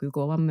my own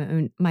Google,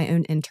 I'm my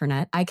own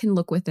internet. I can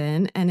look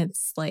within and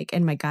it's like,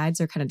 and my guides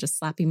are kind of just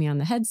slapping me on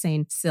the head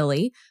saying,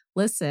 silly,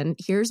 listen,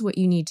 here's what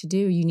you need to do.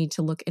 You need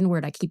to look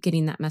inward. I keep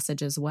getting that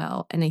message as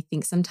well. And I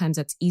think sometimes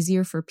it's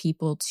easier for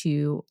people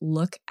to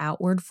look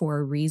outward for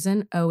a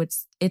reason. Oh,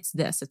 it's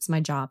this, it's my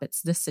job,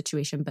 it's this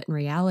situation. But in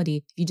reality,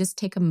 if you just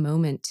take a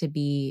moment to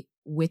be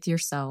with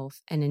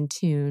yourself and in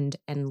tuned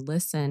and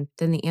listen,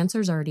 then the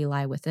answers already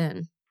lie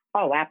within.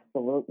 Oh,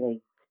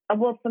 absolutely.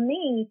 Well, for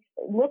me,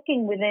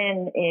 looking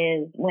within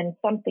is when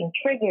something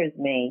triggers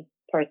me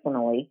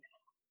personally.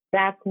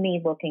 That's me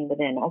looking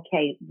within.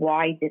 Okay,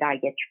 why did I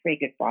get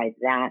triggered by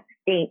that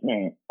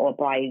statement or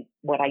by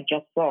what I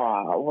just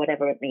saw or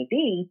whatever it may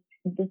be?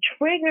 The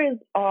triggers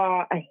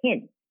are a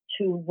hint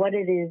to what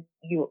it is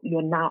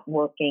you're not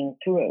working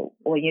through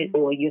or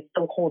you're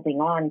still holding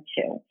on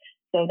to.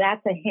 So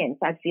that's a hint.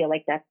 I feel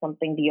like that's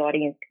something the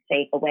audience can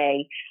take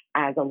away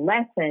as a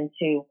lesson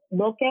to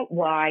look at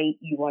why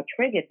you are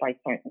triggered by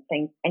certain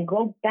things and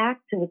go back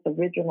to its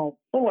original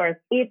source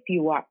if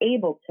you are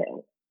able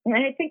to. And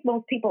I think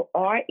most people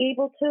are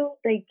able to,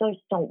 they just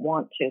don't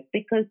want to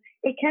because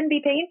it can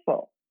be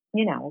painful.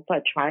 You know,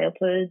 but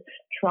childhood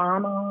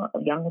trauma,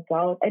 young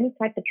adult, any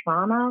type of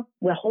trauma,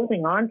 we're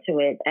holding on to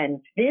it.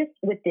 And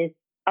with this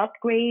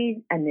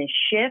upgrade and this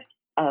shift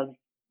of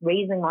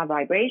raising our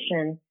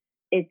vibration,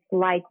 it's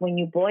like when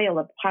you boil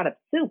a pot of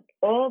soup,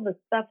 all the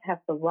stuff has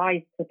to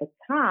rise to the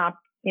top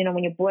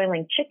when you're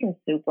boiling chicken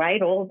soup,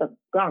 right? All the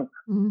gunk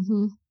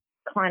Mm-hmm.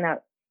 kind of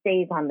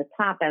stays on the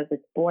top as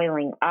it's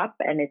boiling up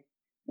and it's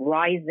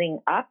rising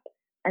up.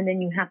 And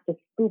then you have to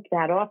scoop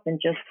that off and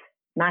just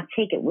not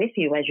take it with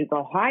you as you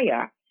go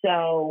higher.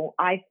 So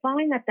I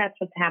find that that's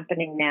what's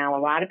happening now.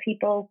 A lot of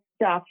people's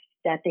stuff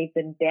that they've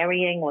been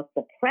burying or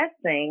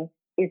suppressing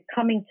is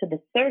coming to the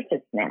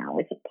surface now.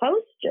 It's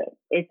supposed to.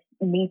 It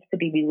needs to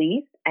be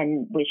released,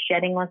 and we're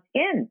shedding our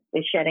skin.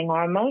 We're shedding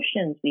our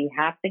emotions. We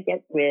have to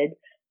get rid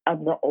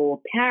of the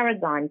old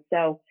paradigm.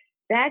 So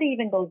that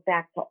even goes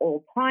back to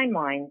old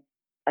timelines.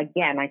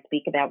 Again, I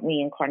speak about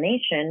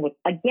reincarnation, which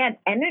again,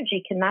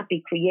 energy cannot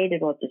be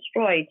created or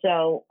destroyed.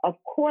 So of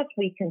course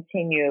we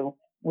continue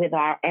with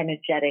our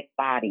energetic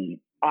bodies,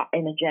 our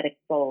energetic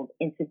souls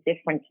into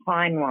different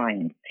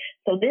timelines.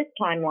 So this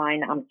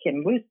timeline, I'm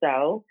Kim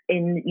Russo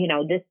in,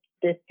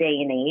 this day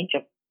and age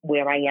of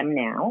where I am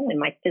now in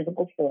my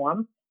physical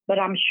form, but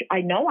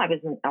I know I was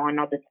on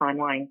other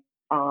timelines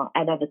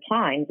at other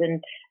times.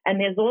 And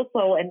there's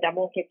also, and I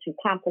won't get too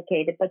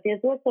complicated, but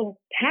there's also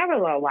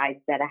parallel lives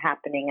that are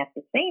happening at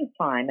the same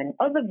time and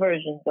other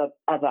versions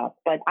of us.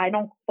 But I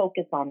don't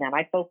focus on that.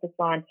 I focus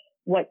on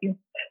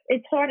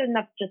it's hard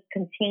enough just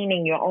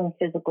containing your own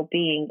physical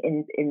being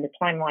in the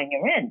timeline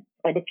you're in.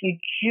 But if you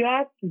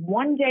just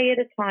one day at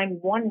a time,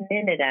 1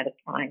 minute at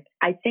a time,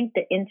 I think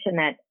the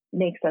internet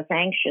makes us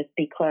anxious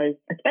because,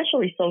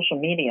 especially social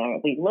media,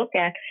 we look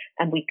at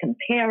and we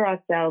compare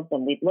ourselves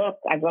and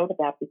I wrote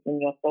about this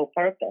in Your Soul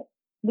Purpose.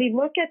 We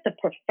look at the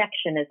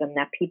perfectionism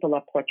that people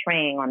are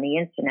portraying on the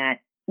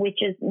internet, which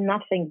is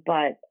nothing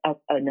but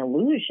an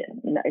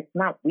illusion. It's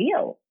not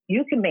real.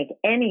 You can make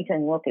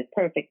anything look as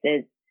perfect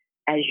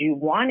as you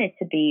want it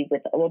to be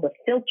with all the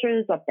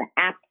filters of the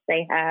apps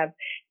they have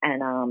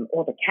and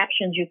all the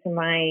captions you can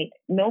write.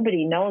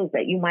 Nobody knows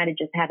that you might have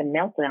just had a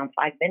meltdown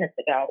 5 minutes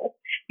ago.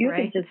 You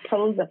Right. can just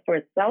pose for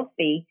a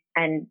selfie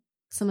and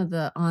some of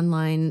the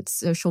online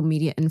social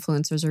media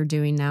influencers are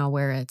doing now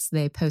where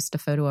they post a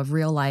photo of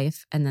real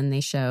life and then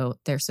they show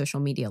their social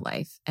media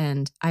life.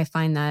 And I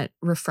find that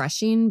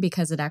refreshing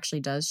because it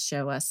actually does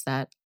show us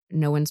that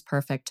no one's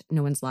perfect.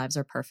 No one's lives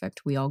are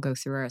perfect. We all go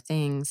through our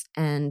things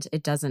and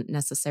it doesn't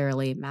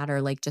necessarily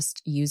matter. Like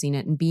just using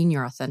it and being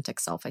your authentic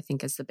self, I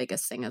think is the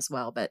biggest thing as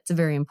well. But it's a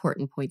very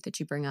important point that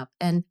you bring up.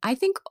 And I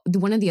think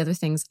one of the other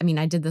things,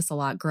 I did this a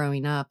lot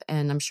growing up,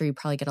 and I'm sure you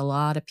probably get a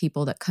lot of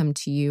people that come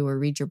to you or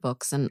read your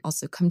books and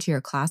also come to your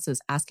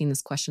classes asking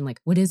this question, like,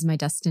 what is my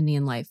destiny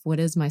in life? What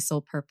is my soul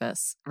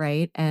purpose?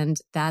 Right. And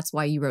that's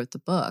why you wrote the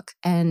book.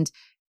 And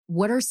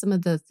what are some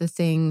of the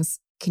things?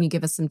 Can you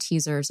give us some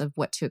teasers of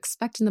what to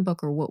expect in the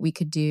book or what we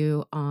could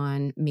do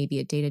on maybe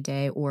a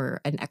day-to-day or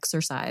an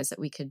exercise that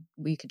we could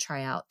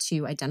try out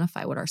to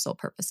identify what our soul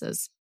purpose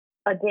is?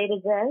 A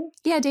day-to-day?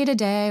 Yeah,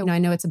 day-to-day. I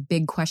know it's a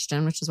big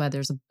question, which is why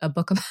there's a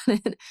book about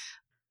it.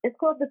 It's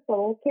called The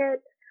Soul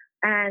Kit.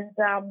 And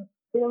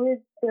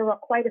there are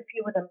quite a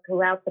few of them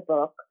throughout the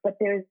book, but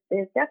there's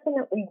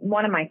definitely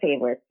one of my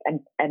favorites.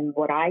 And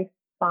what I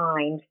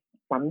find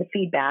from the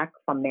feedback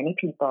from many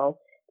people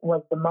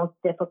was the most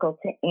difficult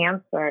to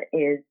answer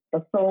is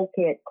the soul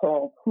kit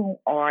called Who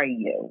Are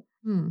You?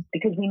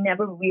 Because we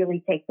never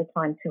really take the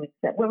time to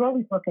accept. We're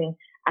always looking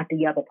at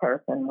the other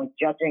person. We're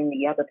judging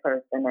the other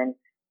person, and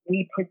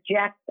we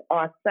project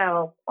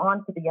ourselves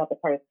onto the other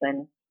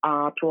person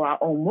through our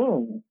own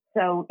wounds.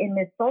 So in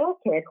this soul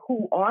kit,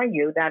 Who Are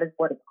You? That is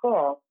what it's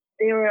called.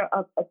 There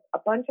are a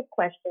bunch of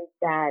questions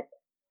that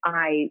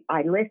I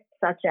list,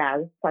 such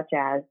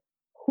as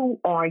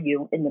who are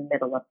you in the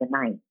middle of the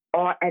night?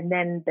 And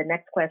then the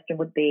next question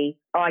would be,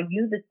 are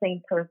you the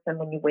same person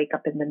when you wake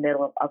up in the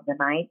middle of the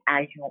night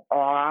as you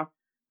are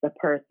the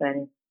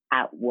person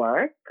at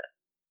work?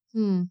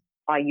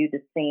 Are you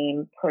the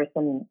same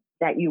person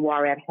that you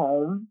are at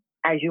home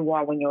as you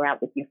are when you're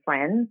out with your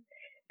friends?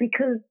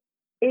 Because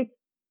it's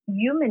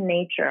human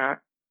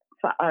nature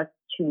for us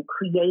to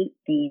create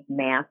these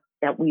masks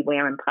that we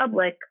wear in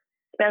public,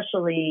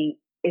 especially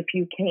if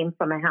you came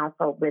from a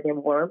household where there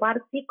were a lot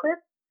of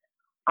secrets.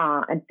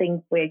 And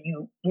things where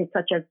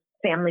such as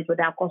families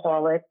with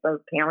alcoholics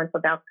or parents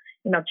without,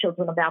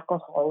 children of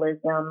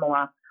alcoholism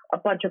or a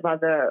bunch of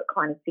other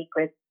kind of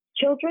secrets.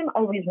 Children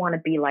always want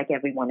to be like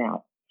everyone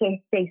else. So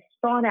they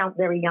start out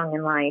very young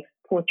in life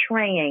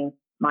portraying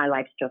my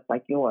life's just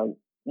like yours,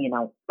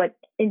 But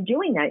in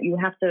doing that, you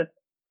have to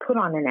put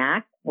on an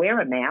act, wear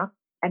a mask,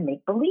 and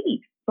make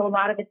believe. So a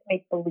lot of it's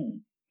make believe.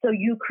 So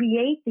you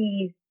create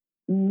these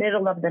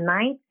middle of the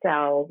night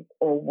selves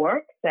or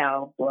work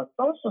selves or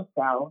social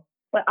selves.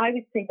 But I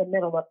would say the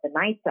middle of the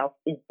night self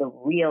is the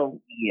real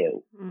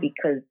you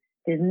because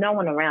there's no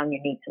one around you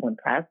need to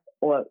impress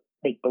or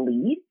make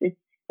believe.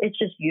 It's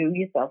just you,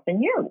 yourself,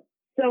 and you.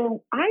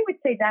 So I would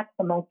say that's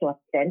the most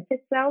authentic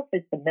self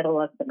is the middle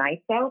of the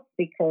night self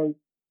because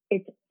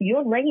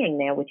you're laying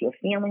there with your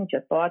feelings,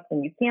 your thoughts,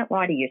 and you can't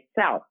lie to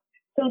yourself.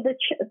 So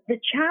the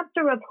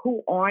chapter of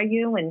who are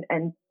you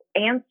and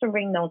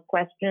answering those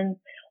questions.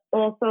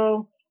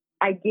 Also,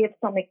 I give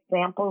some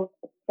examples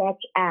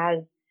such as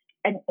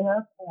an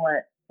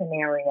airport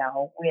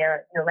scenario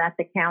where you're at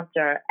the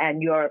counter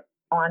and you're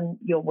on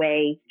your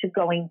way to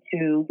going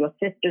to your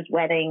sister's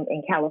wedding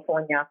in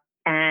California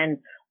and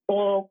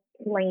all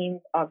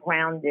planes are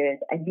grounded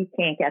and you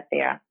can't get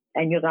there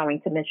and you're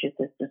going to miss your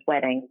sister's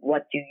wedding.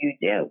 What do you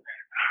do?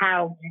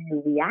 How do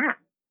you react?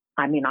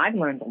 I mean, I've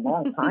learned a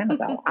long time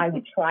ago. I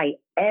would try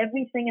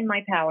everything in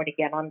my power to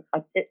get on,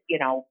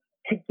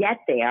 to get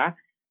there.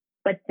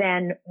 But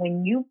then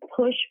when you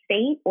push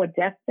fate or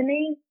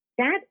destiny,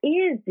 that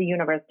is the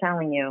universe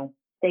telling you,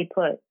 stay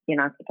put,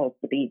 you're not supposed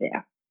to be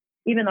there.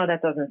 Even though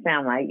that doesn't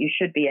sound right, you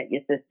should be at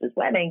your sister's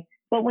wedding.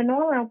 But when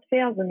all else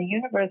fails and the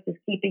universe is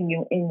keeping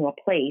you in your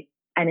place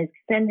and is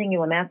sending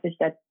you a message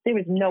that there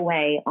is no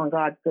way on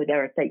God's good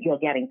earth that you're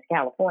getting to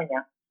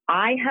California,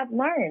 I have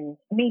learned,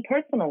 me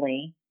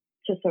personally,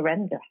 to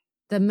surrender.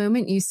 The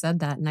moment you said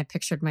that, and I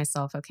pictured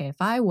myself, okay,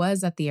 if I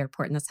was at the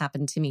airport and this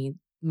happened to me,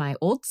 my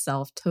old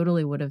self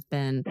totally would have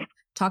been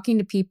talking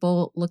to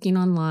people, looking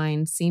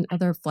online, seeing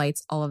other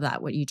flights, all of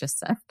that, what you just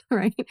said,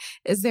 right?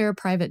 Is there a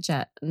private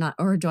jet?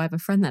 Or do I have a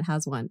friend that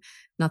has one?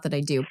 Not that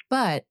I do.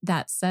 But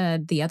that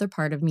said, the other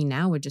part of me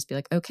now would just be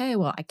like, okay,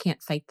 well, I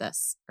can't fight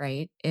this,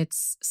 right?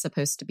 It's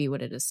supposed to be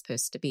what it is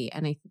supposed to be.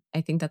 And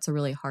I think that's a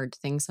really hard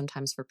thing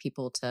sometimes for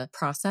people to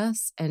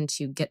process and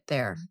to get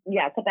there.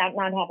 Yeah, it's about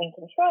not having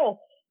control.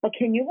 But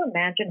can you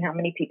imagine how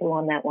many people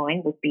on that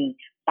line would be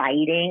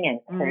fighting and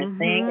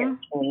cursing and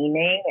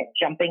screaming and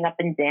jumping up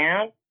and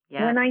down?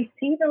 Yeah. When I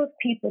see those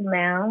people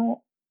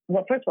now,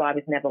 well, first of all, I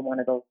was never one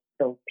of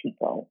those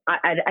people.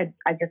 I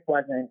just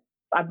wasn't.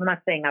 I'm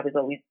not saying I was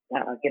always,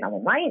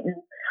 enlightened.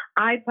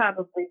 I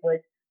probably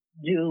would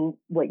do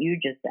what you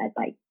just said,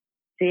 like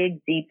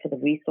dig deep for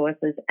the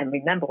resources. And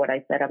remember what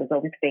I said, I was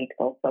always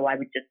faithful. So I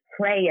would just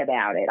pray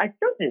about it. I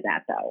still do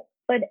that though.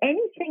 But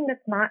anything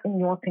that's not in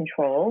your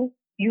control,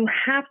 you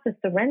have to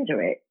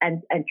surrender it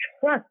and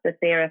trust that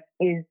there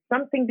is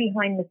something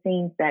behind the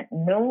scenes that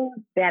knows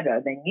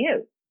better than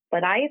you.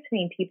 But I have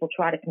seen people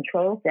try to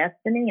control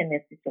destiny in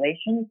this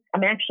situation.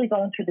 I'm actually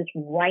going through this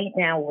right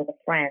now with a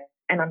friend,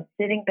 and I'm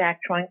sitting back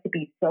trying to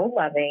be so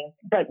loving,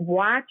 but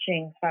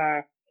watching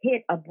her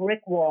hit a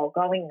brick wall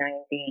going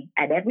 90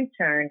 at every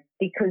turn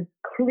because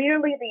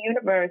clearly the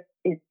universe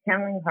is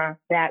telling her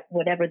that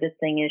whatever this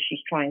thing is she's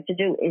trying to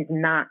do is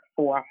not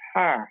for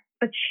her.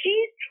 But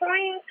she's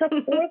trying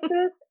to force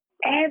us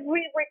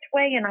every which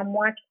way, and I'm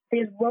watching.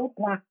 There's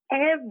roadblocks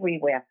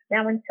everywhere.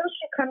 Now, until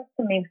she comes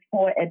to me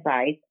for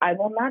advice, I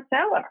will not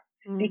tell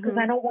her because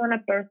I don't want to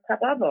burst her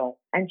bubble.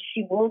 And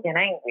she will get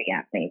angry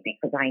at me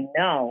because I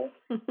know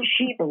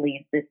she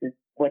believes this is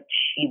what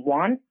she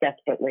wants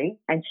desperately,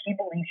 and she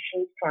believes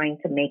she's trying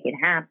to make it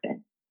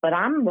happen. But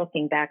I'm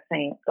looking back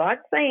saying,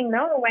 God's saying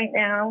no right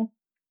now.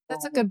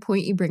 That's a good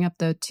point you bring up,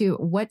 though, too.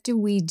 What do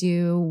we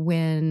do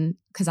when,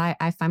 because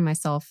I find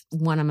myself,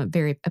 one, I'm a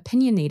very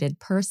opinionated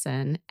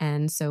person.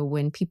 And so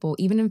when people,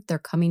 even if they're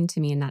coming to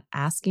me and not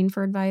asking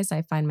for advice,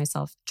 I find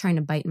myself trying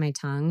to bite my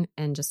tongue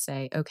and just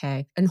say,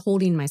 okay, and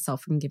holding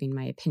myself from giving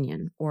my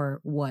opinion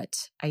or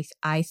what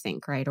I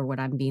think, right? Or what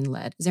I'm being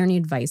led. Is there any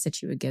advice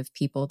that you would give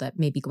people that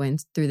may be going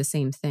through the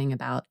same thing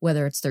about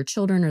whether it's their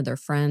children or their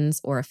friends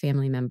or a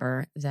family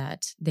member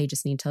that they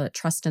just need to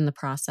trust in the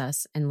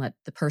process and let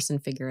the person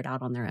figure it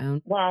out on their own?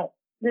 Well,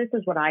 this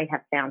is what I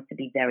have found to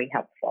be very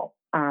helpful.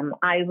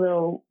 I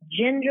will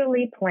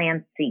gingerly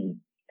plant seeds,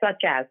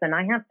 such as, and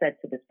I have said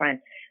to this friend,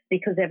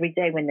 because every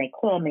day when they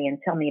call me and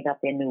tell me about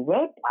their new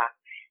roadblock,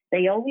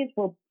 they always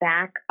will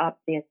back up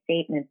their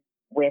statements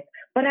with,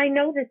 but I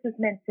know this is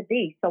meant to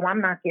be, so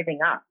I'm not giving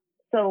up.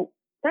 So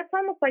that's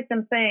almost like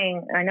them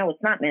saying, I know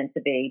it's not meant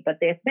to be, but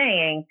they're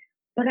saying,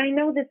 but I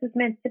know this is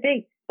meant to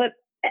be. But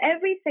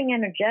everything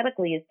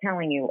energetically is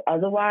telling you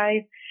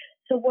otherwise.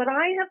 So what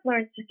I have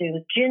learned to do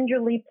is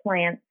gingerly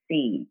plant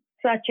seeds,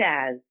 such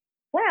as,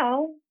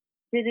 well,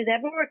 did it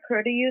ever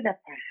occur to you that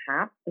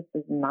perhaps this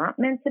is not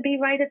meant to be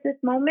right at this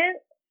moment?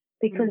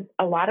 Because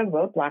a lot of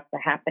roadblocks are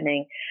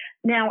happening.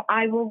 Now,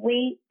 I will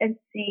wait and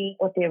see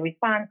what their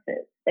response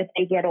is. If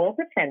they get all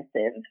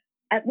defensive,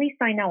 at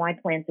least I know I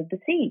planted the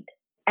seed.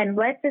 And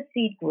let the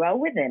seed grow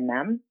within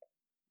them,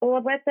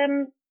 or let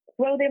them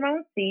grow their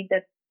own seed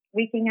that's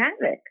wreaking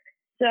havoc.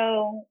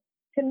 So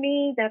to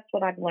me, that's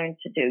what I've learned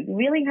to do. You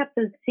really have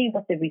to see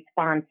what the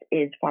response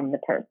is from the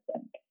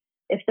person.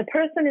 If the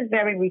person is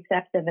very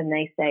receptive and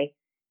they say,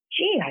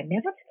 gee, I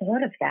never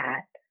thought of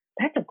that.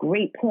 That's a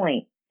great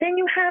point. Then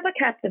you have a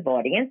captive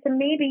audience, and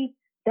maybe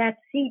that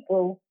seed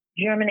will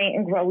germinate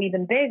and grow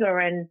even bigger,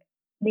 and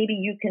maybe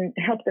you can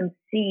help them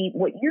see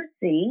what you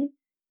see.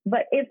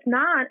 But if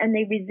not, and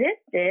they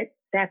resist it,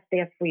 that's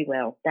their free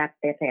will. That's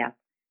their path.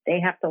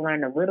 They have to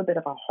learn a little bit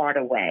of a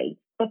harder way.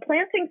 But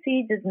planting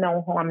seeds is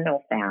no harm,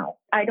 no foul.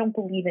 I don't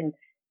believe in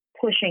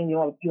pushing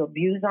your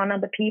views on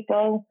other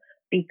people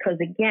because,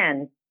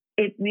 again,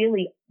 it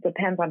really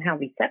depends on how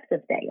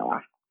receptive they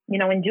are. You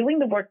know, in doing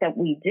the work that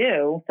we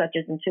do, such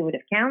as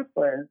intuitive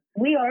counselors,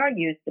 we are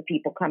used to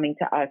people coming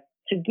to us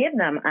to give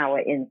them our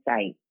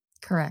insight.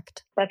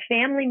 Correct. But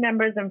family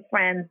members and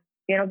friends,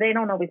 you know, they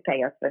don't always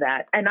pay us for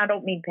that. And I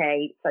don't mean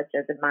pay such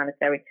as in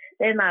monetary.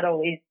 They're not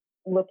always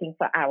looking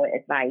for our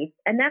advice,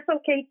 and that's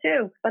okay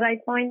too. But I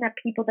find that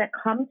people that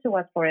come to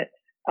us for it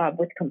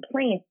with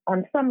complaints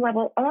on some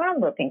level are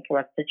looking for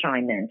us to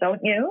chime in,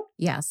 don't you?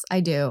 Yes,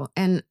 I do.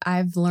 And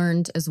I've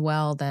learned as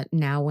well that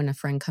now when a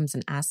friend comes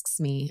and asks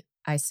me,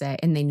 I say,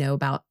 and they know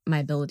about my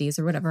abilities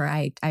or whatever,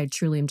 I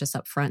truly am just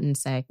upfront and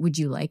say, would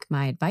you like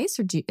my advice,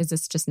 or is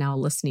this just now a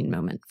listening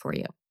moment for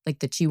you? Like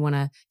that you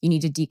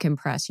need to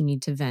decompress, you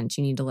need to vent,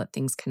 you need to let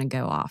things kind of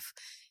go off.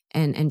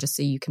 And just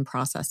so you can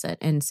process it.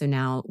 And so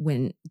now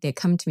when they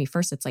come to me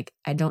first, it's like,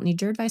 I don't need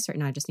your advice right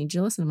now. I just need you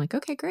to listen. I'm like,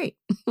 okay, great.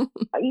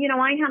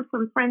 I have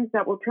some friends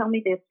that will tell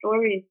me their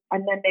stories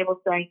and then they will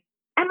say,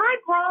 am I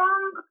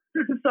wrong?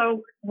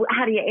 So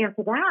how do you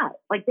answer that?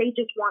 Like they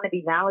just want to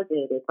be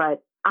validated,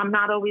 but I'm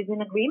not always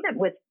in agreement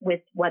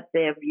with what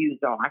their views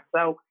are.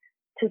 So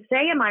to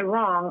say, am I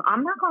wrong?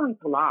 I'm not going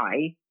to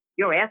lie.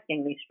 You're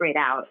asking me straight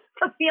out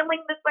for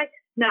feeling this way.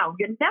 No,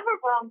 you're never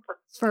wrong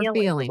for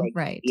feeling the way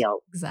right? You feel.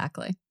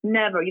 Exactly.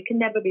 Never. You can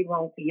never be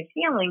wrong for your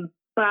feelings.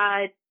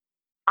 But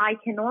I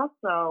can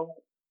also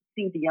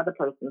see the other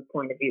person's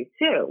point of view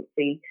too.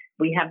 See,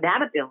 we have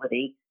that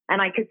ability,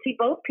 and I could see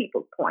both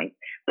people's points.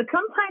 But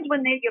sometimes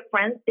when they're your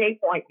friends, they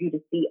want you to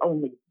see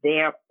only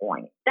their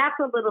point. That's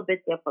a little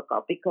bit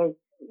difficult because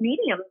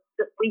mediums,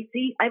 we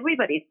see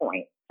everybody's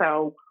point.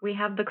 So we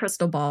have the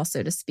crystal ball,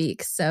 so to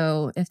speak.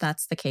 So if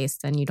that's the case,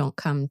 then you don't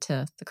come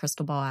to the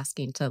crystal ball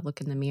asking to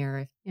look in the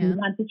mirror. Yeah. You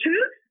want the truth?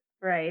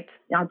 Right.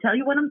 I'll tell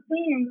you what I'm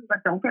seeing, but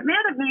don't get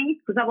mad at me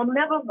because I will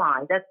never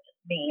lie. That's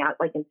me,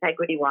 like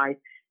integrity-wise.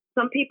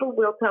 Some people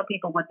will tell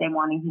people what they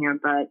want to hear,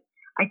 but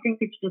I think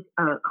it's just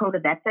a code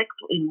of ethics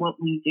in what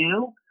we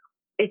do.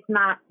 It's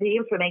not, the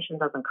information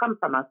doesn't come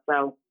from us,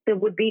 so there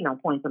would be no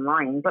point in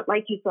lying. But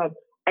like you said,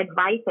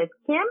 advice as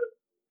Kim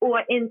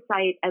or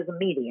insight as a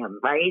medium,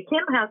 right?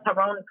 Kim has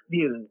her own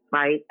views,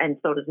 right? And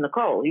so does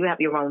Nicole. You have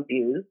your own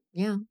views.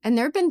 Yeah. And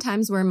there have been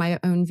times where my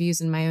own views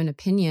and my own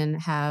opinion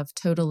have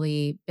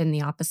totally been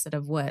the opposite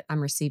of what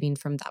I'm receiving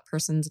from that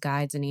person's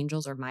guides and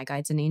angels or my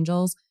guides and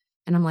angels.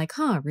 And I'm like,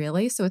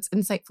 really? So it's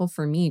insightful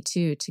for me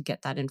too, to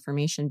get that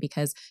information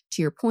because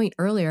to your point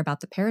earlier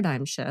about the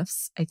paradigm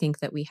shifts, I think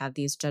that we have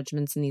these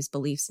judgments and these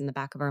beliefs in the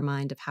back of our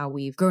mind of how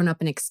we've grown up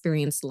and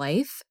experienced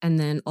life. And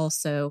then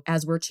also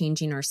as we're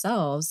changing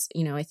ourselves,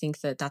 I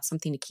think that that's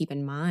something to keep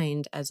in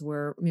mind as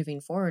we're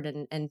moving forward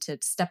and to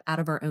step out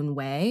of our own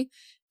way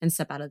and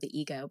step out of the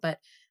ego. But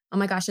oh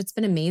my gosh, it's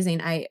been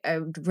amazing. I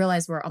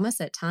realize we're almost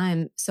at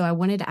time. So I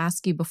wanted to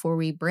ask you before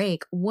we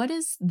break, what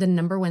is the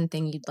number one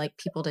thing you'd like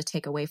people to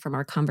take away from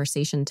our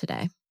conversation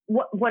today?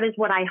 What is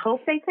what I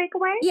hope they take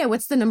away? Yeah,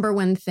 what's the number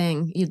one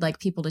thing you'd like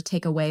people to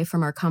take away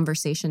from our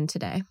conversation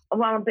today?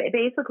 Well,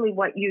 basically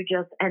what you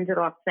just ended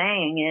off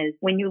saying is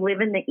when you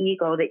live in the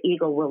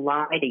ego will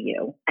lie to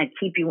you and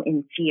keep you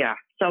in fear.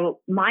 So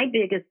my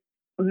biggest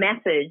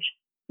message,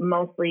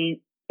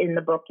 mostly in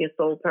the book, Your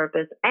Soul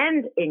Purpose,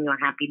 and in Your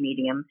Happy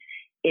Medium,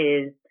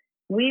 is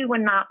we were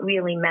not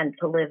really meant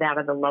to live out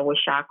of the lower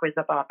chakras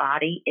of our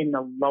body in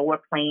the lower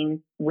planes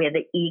where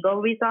the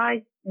ego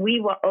resides. We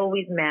were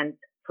always meant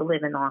to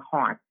live in our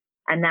heart.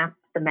 And that's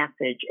the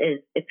message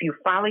is if you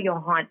follow your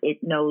heart, it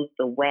knows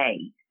the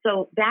way.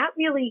 So that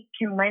really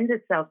can lend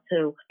itself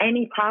to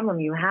any problem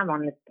you have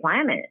on this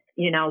planet,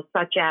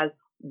 such as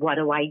what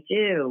do I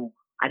do?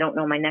 I don't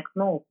know my next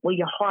move. Well,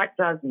 your heart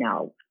does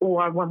know.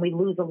 Or when we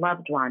lose a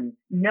loved one,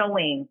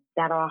 knowing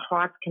that our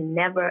hearts can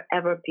never,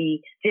 ever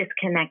be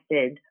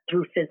disconnected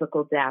through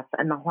physical death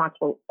and the hearts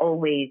will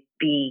always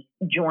be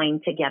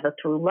joined together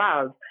through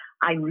love.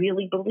 I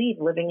really believe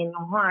living in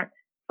your heart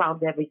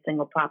solves every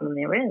single problem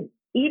there is,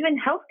 even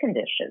health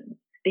conditions,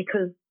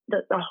 because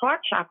the heart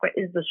chakra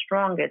is the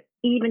strongest,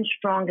 even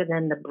stronger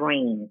than the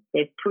brain.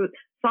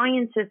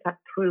 Scientists have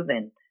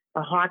proven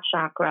the heart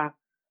chakra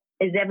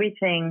is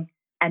everything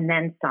and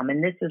then some.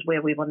 And this is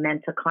where we were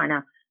meant to kind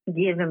of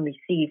give and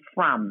receive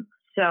from.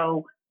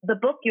 So the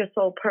book, Your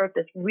Soul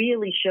Purpose,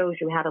 really shows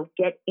you how to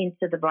get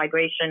into the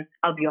vibration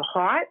of your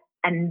heart.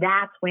 And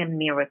that's when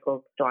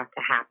miracles start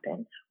to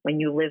happen, when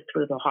you live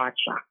through the heart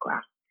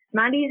chakra.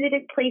 Not easy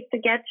place to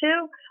get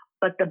to,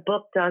 but the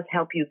book does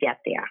help you get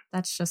there.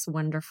 That's just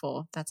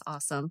wonderful. That's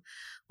awesome.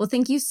 Well,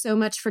 thank you so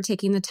much for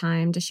taking the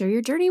time to share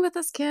your journey with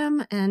us,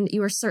 Kim. And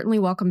you are certainly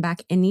welcome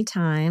back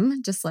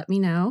anytime. Just let me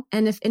know.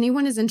 And if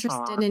anyone is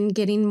interested in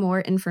getting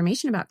more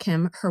information about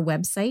Kim, her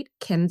website,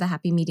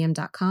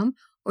 kimthehappymedium.com,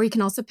 or you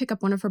can also pick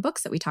up one of her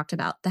books that we talked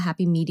about, The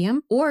Happy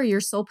Medium, or Your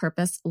Soul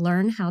Purpose,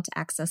 Learn How to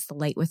Access the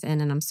Light Within.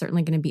 And I'm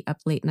certainly going to be up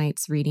late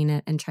nights reading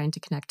it and trying to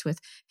connect with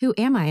who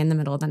am I in the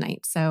middle of the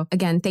night. So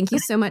again, thank you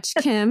so much,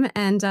 Kim,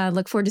 and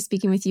look forward to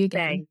speaking with you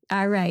again. Thanks.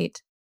 All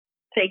right.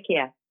 Take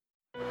care.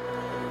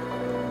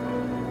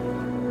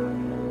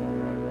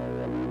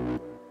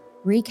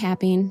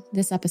 Recapping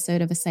this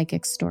episode of A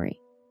Psychic Story.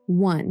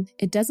 1,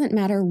 it doesn't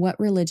matter what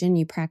religion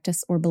you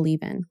practice or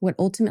believe in. What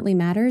ultimately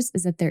matters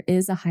is that there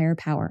is a higher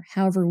power,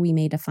 however we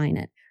may define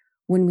it.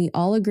 When we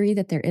all agree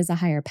that there is a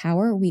higher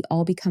power, we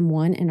all become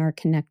one and are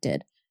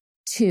connected.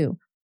 2,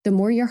 the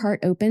more your heart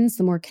opens,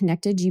 the more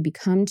connected you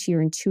become to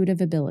your intuitive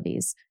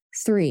abilities.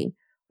 3,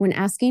 When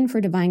asking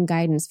for divine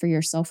guidance for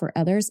yourself or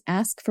others,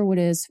 ask for what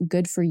is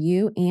good for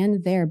you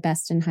and their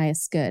best and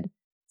highest good.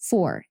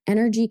 4,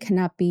 energy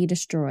cannot be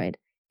destroyed.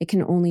 It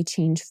can only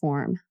change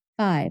form.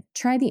 5,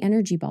 try the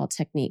energy ball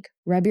technique.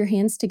 Rub your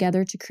hands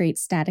together to create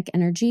static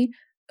energy.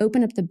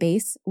 Open up the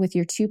base with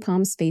your 2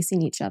 palms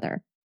facing each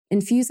other.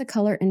 Infuse a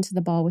color into the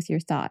ball with your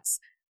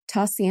thoughts.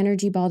 Toss the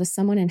energy ball to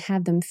someone and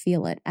have them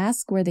feel it.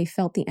 Ask where they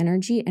felt the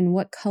energy and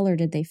what color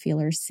did they feel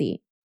or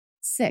see.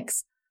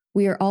 6,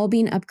 we are all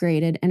being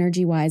upgraded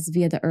energy-wise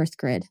via the earth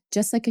grid,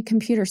 just like a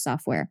computer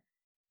software.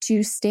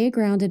 To stay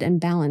grounded and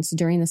balanced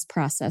during this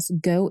process,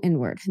 go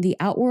inward. The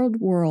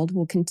outward world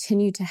will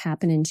continue to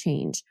happen and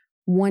change.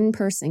 One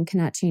person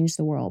cannot change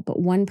the world, but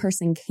one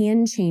person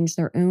can change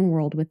their own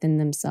world within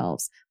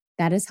themselves.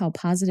 That is how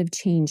positive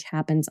change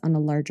happens on a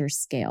larger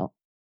scale.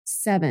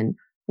 7,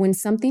 when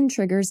something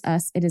triggers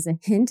us, it is a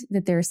hint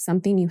that there is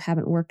something you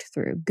haven't worked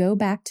through. Go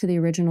back to the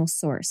original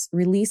source.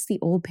 Release the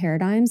old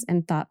paradigms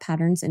and thought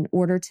patterns in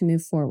order to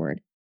move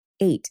forward.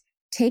 8,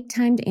 take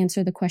time to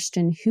answer the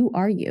question, who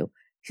are you?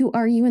 Who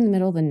are you in the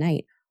middle of the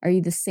night? Are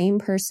you the same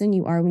person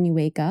you are when you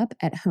wake up,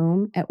 at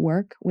home, at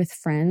work, with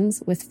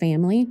friends, with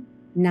family?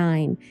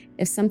 9,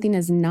 if something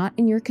is not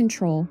in your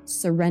control,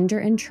 surrender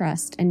and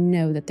trust and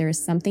know that there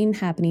is something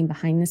happening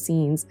behind the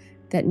scenes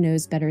that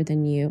knows better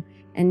than you.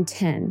 And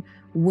 10,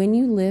 when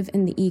you live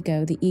in the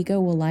ego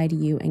will lie to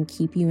you and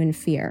keep you in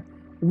fear.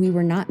 We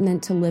were not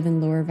meant to live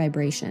in lower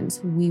vibrations.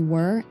 We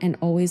were and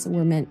always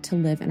were meant to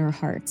live in our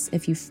hearts.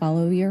 If you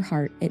follow your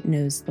heart, it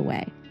knows the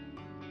way.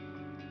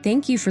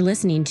 Thank you for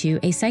listening to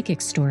A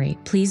Psychic Story.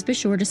 Please be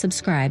sure to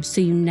subscribe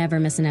so you never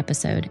miss an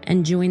episode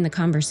and join the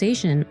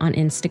conversation on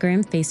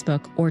Instagram,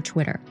 Facebook, or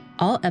Twitter.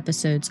 All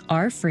episodes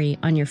are free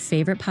on your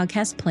favorite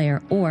podcast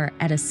player or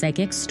at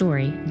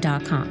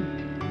apsychicstory.com.